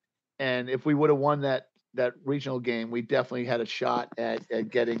 80s. And if we would have won that regional game, we definitely had a shot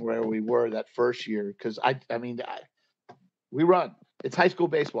at getting where we were that first year. Because we run. It's high school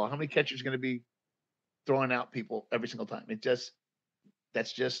baseball. How many catchers are going to be throwing out people every single time?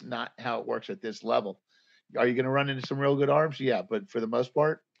 That's just not how it works at this level. Are you going to run into some real good arms? Yeah, but for the most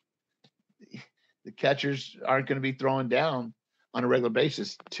part, the catchers aren't going to be throwing down on a regular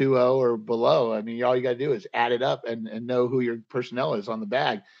basis 2-0 or below. I mean, all you got to do is add it up and know who your personnel is on the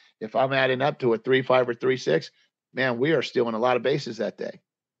bag. If I'm adding up to a 3-5 or 3-6, man, we are stealing a lot of bases that day.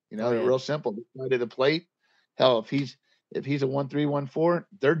 Real simple. To the plate. Hell, if he's a 1-3, 1-4,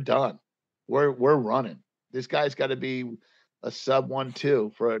 they're done. We're running. This guy's got to be a sub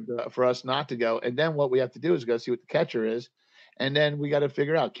 1-2 for us not to go. And then what we have to do is go see what the catcher is. And then we got to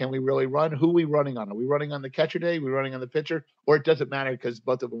figure out, can we really run? Who are we running on? Are we running on the catcher day? Are we running on the pitcher? Or it doesn't matter because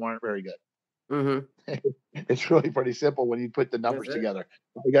both of them aren't very good. Mm-hmm. It's really pretty simple when you put the numbers together.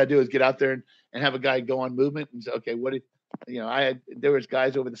 All you got to do is get out there and have a guy go on movement and say, okay, there was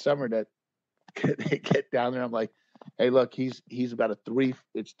guys over the summer that they get down there. I'm like, hey, look, he's about a 3.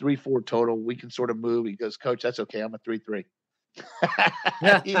 It's 3-4 total. We can sort of move. He goes, Coach, that's okay. I'm a 3-3.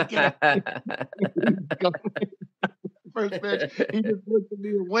 First pitch, he just looked at me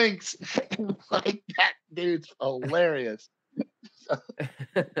and winks. Like, that dude's hilarious.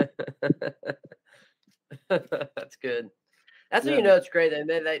 That's good. That's when it's great. And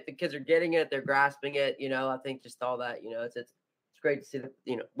then the kids are getting it, they're grasping it. I think just all that. It's great to see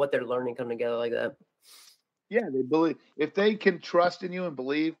what they're learning come together like that. Yeah, they believe. If they can trust in you and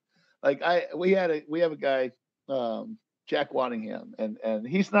believe, we have a guy, Jack Waddingham, and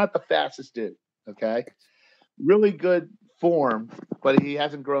he's not the fastest dude. Okay, really good form, but he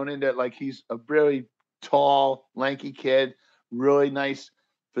hasn't grown into it. He's a really tall, lanky kid, really nice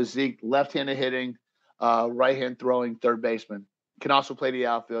physique, left-handed hitting, right-hand throwing third baseman. Can also play the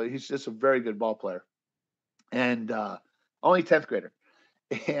outfield. He's just a very good ball player, and only 10th grader,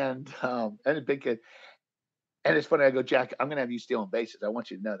 and a big kid. And it's funny. I go, Jack, I'm going to have you stealing bases. I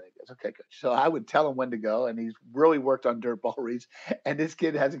want you to know that. He goes, okay, Coach. So I would tell him when to go, and he's really worked on dirt ball reads. And this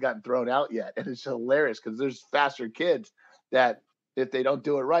kid hasn't gotten thrown out yet. And it's hilarious because there's faster kids that if they don't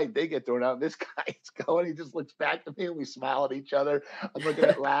do it right, they get thrown out. And this guy's going. He just looks back at me, and we smile at each other. I'm looking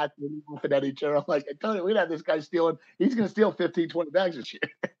at Lash, and laughing at each other. I'm like, I told you, we'd have this guy stealing. He's going to steal 15, 20 bags this year.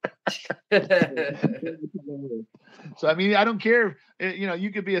 So, I mean, I don't care.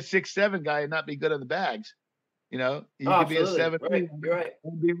 You could be a 6'7" guy and not be good on the bags. You could be a 7 right. You're right.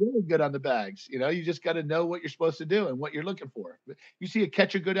 and be really good on the bags. You just got to know what you're supposed to do and what you're looking for. You see a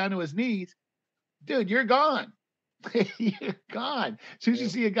catcher go down to his knees, dude, you're gone. You're gone. As soon as you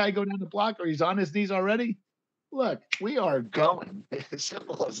see a guy go down the block or he's on his knees already, look, we are going. As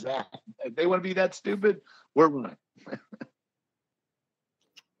simple as that. If they want to be that stupid, we're running. That's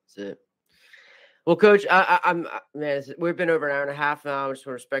it. Well, Coach, I'm man. We've been over an hour and a half now. I just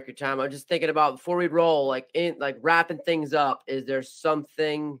want to respect your time. I'm just thinking about before we roll, wrapping things up. Is there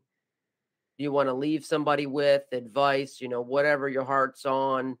something you want to leave somebody with, advice, whatever your heart's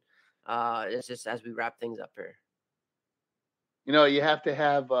on. It's just as we wrap things up here. You have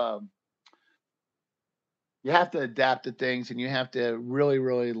to adapt to things, and you have to really,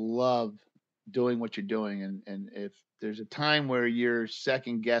 really love doing what you're doing. And if there's a time where you're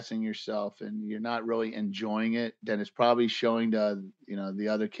second guessing yourself and you're not really enjoying it, then it's probably showing to, the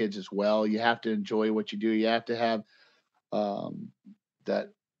other kids as well. You have to enjoy what you do. You have to have that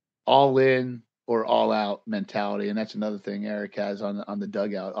all in or all out mentality. And that's another thing Eric has on the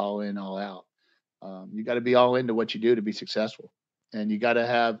dugout, all in, all out. You got to be all into what you do to be successful. And you got to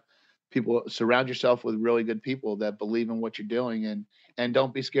have people, surround yourself with really good people that believe in what you're doing, and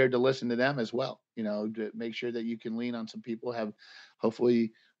don't be scared to listen to them as well. To make sure that you can lean on some people,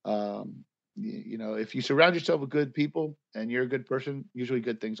 hopefully, if you surround yourself with good people and you're a good person, usually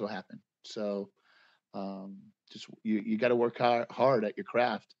good things will happen. So, just you got to work hard at your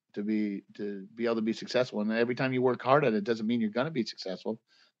craft to be able to be successful. And every time you work hard at it, doesn't mean you're going to be successful,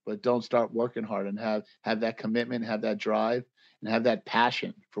 but don't start working hard, and have that commitment, have that drive, and have that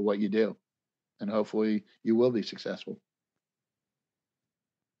passion for what you do. And hopefully you will be successful.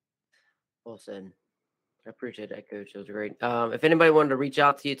 Well said. I appreciate that, Coach. It was great. If anybody wanted to reach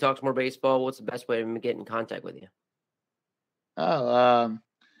out to you, talk some more baseball, what's the best way to get in contact with you? Oh,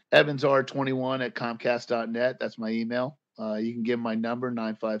 EvansR21 at Comcast.net. That's my email. You can give my number,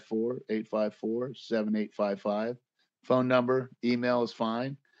 954-854-7855. Phone number, email is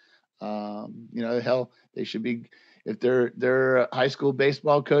fine. Hell, they should be, if they're a high school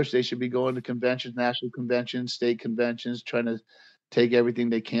baseball coach, they should be going to conventions, national conventions, state conventions, trying to take everything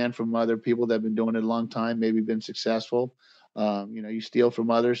they can from other people that have been doing it a long time, maybe been successful. You steal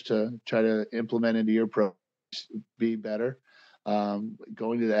from others to try to implement into your pro, be better.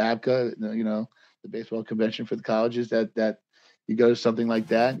 Going to the ABCA, the baseball convention for the colleges, that you go to something like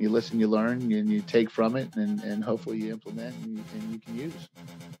that, and you listen, you learn, and you take from it, and hopefully you implement and you can use.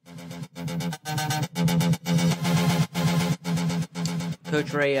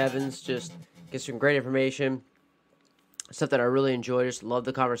 Coach Ray Evans just gets some great information, stuff that I really enjoy. Just love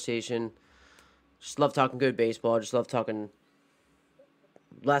the conversation. Just love talking good baseball. Just love talking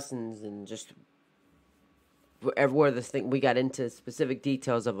lessons, and just everywhere this thing, we got into specific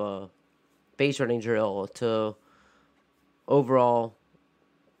details of a base running drill to overall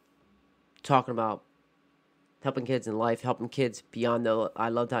talking about helping kids in life, helping kids beyond I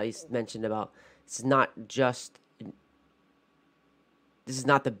loved how he mentioned about this is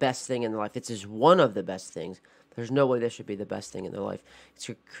not the best thing in their life. It's just one of the best things. There's no way this should be the best thing in their life. It's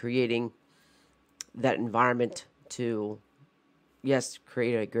creating that environment to, yes,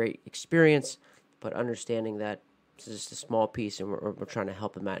 create a great experience, but understanding that it's just a small piece, and we're trying to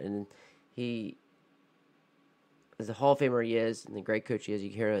help him out. And he, as the Hall of Famer he is, and the great coach he is, you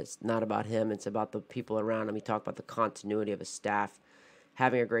hear it's not about him, it's about the people around him. He talked about the continuity of his staff,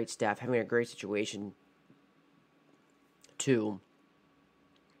 having a great staff, having a great situation to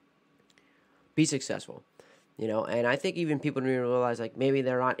be successful. And I think even people need to realize, like, maybe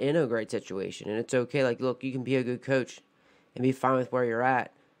they're not in a great situation, and it's okay. Like, look, you can be a good coach and be fine with where you're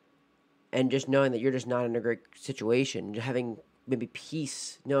at, and just knowing that you're just not in a great situation, having maybe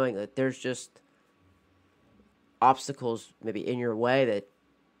peace, knowing that there's just obstacles maybe in your way that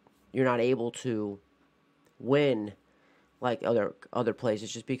you're not able to win like other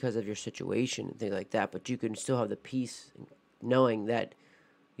places just because of your situation and things like that. But you can still have the peace knowing that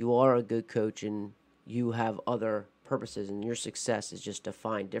you are a good coach and you have other purposes, and your success is just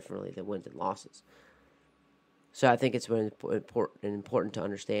defined differently than wins and losses. So I think it's really important to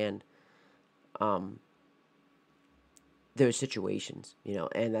understand those situations,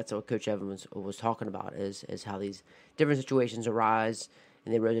 and that's what Coach Evans was talking about is how these different situations arise,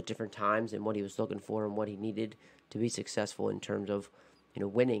 and they arose at different times, and what he was looking for and what he needed to be successful in terms of,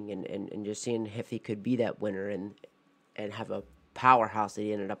 winning and just seeing if he could be that winner and have a powerhouse that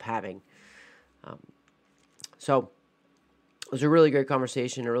he ended up having. So it was a really great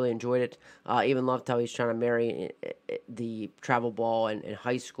conversation. I really enjoyed it. Even loved how he's trying to marry the travel ball in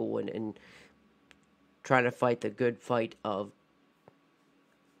high school and trying to fight the good fight of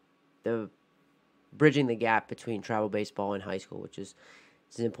the bridging the gap between travel baseball and high school, which is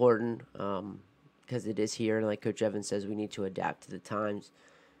important because it is here. And like Coach Evans says, we need to adapt to the times,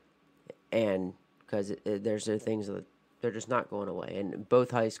 and because there's things that they're just not going away. And both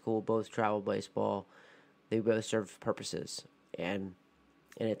high school, both travel baseball, they both serve purposes. And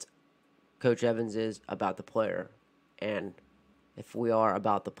it's Coach Evans is about the player. And if we are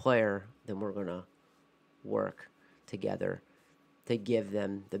about the player, then we're going to work together to give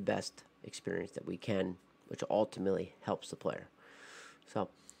them the best experience that we can, which ultimately helps the player. So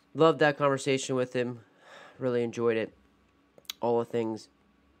loved that conversation with him. Really enjoyed it. All the things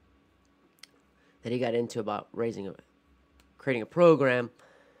that he got into about creating a program.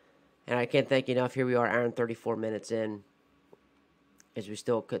 And I can't thank you enough. Here we are, Aaron, 34 minutes in, as we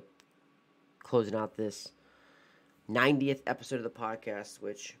still could closing out this 90th episode of the podcast,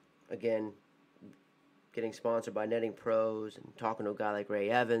 which, again, getting sponsored by Netting Pros and talking to a guy like Ray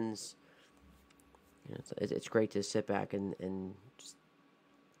Evans. You know, it's great to sit back and just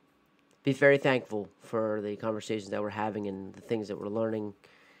be very thankful for the conversations that we're having and the things that we're learning,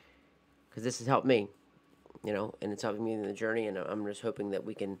 because this has helped me, you know, and it's helping me in the journey, and I'm just hoping that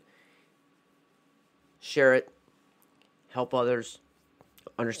we can share it, help others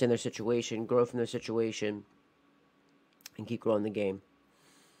understand their situation, grow from their situation, and keep growing the game.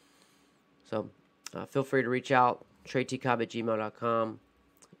 So feel free to reach out, TreyTCobb@gmail.com,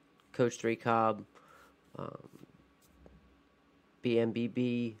 Coach3Cobb,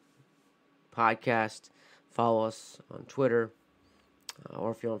 BMBB podcast. Follow us on Twitter,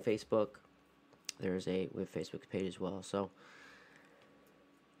 or if you're on Facebook, we have a Facebook page as well. So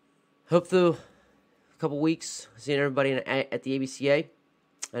hope through a couple weeks seeing everybody at the ABCA.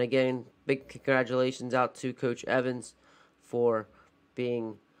 And again, big congratulations out to Coach Evans for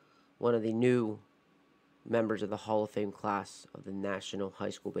being one of the new members of the Hall of Fame class of the National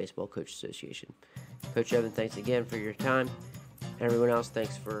High School Baseball Coach Association. Coach Evans, thanks again for your time. And everyone else,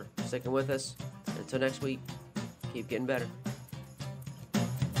 thanks for sticking with us. Until next week, keep getting better.